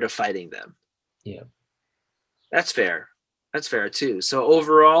scared of fighting them. Yeah. That's fair. That's fair too. So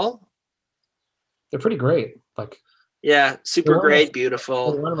overall, They're pretty great. Like yeah, super great,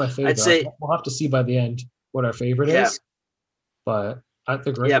 beautiful. They're one of my favorites. I'd say we'll have to see by the end what our favorite is. But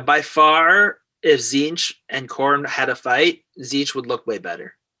they're great. Yeah, by far, if Tzeentch and Corn had a fight, Tzeentch would look way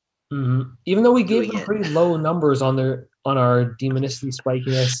better. Even though we gave doing them it. pretty low numbers on our demonicity,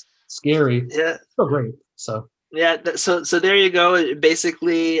 spikiness, scary, Yeah, still great. So yeah. So there you go.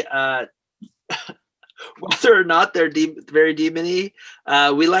 Basically, whether or not they're very demony,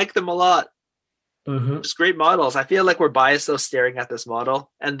 we like them a lot. Just great models. I feel like we're biased though staring at this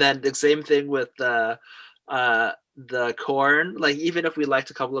model, and then the same thing with the corn. Like even if we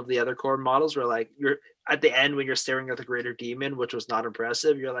liked a couple of the other corn models, we're like you're at the end when you're staring at the greater demon, which was not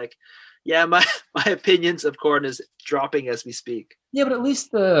impressive. You're like, yeah, my opinions of corn is dropping as we speak. yeah, but at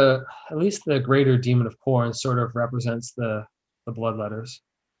least the greater demon of corn sort of represents the bloodletters.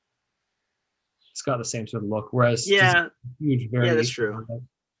 It's got the same sort of look, whereas Yeah, huge yeah, that's variation true. on that.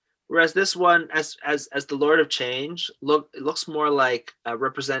 Whereas this one, as the Lord of Change, it looks more like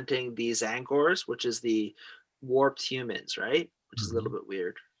representing the Zangors, which is the warped humans, right? Which is a little bit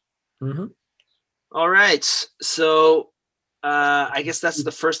weird. Mm-hmm. All right, so I guess that's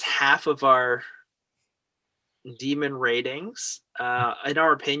the first half of our demon ratings. In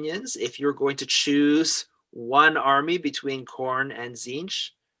our opinions, if you're going to choose one army between Khorne and Tzeentch,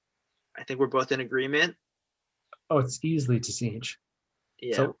 I think we're both in agreement. Oh, it's easily to Siege.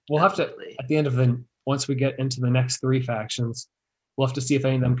 Yeah, So we'll have to, definitely. at the end of once we get into the next three factions, we'll have to see if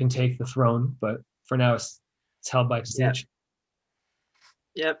any of them can take the throne. But for now, it's held by Yeah. Tzeentch.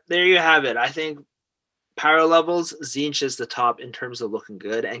 Yep, there you have it. I think power levels, Tzeentch is the top in terms of looking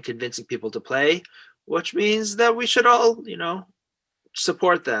good and convincing people to play, which means that we should all,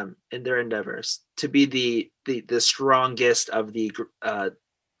 support them in their endeavors to be the strongest of the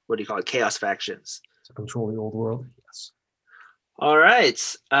what do you call it, chaos factions. To control the old world. Yes. All right.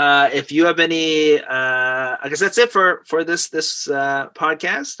 If you have any, I guess that's it for this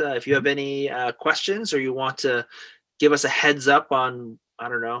podcast. If you have any questions or you want to give us a heads up on, I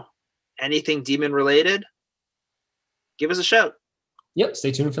don't know, anything demon related, give us a shout. Yep.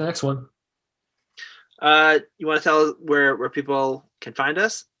 Stay tuned for the next one. You want to tell where people can find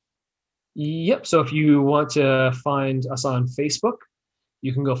us? Yep. So if you want to find us on Facebook,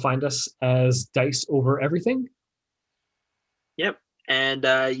 you can go find us as Dice Over Everything. Yep. And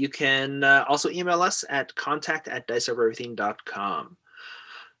you can also email us at contact@diceovereverything.com.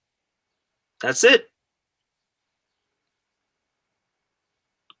 That's it.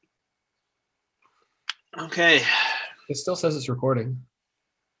 Okay. It still says it's recording.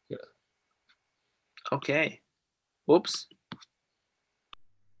 Yeah. Okay. Whoops.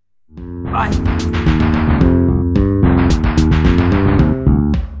 Bye.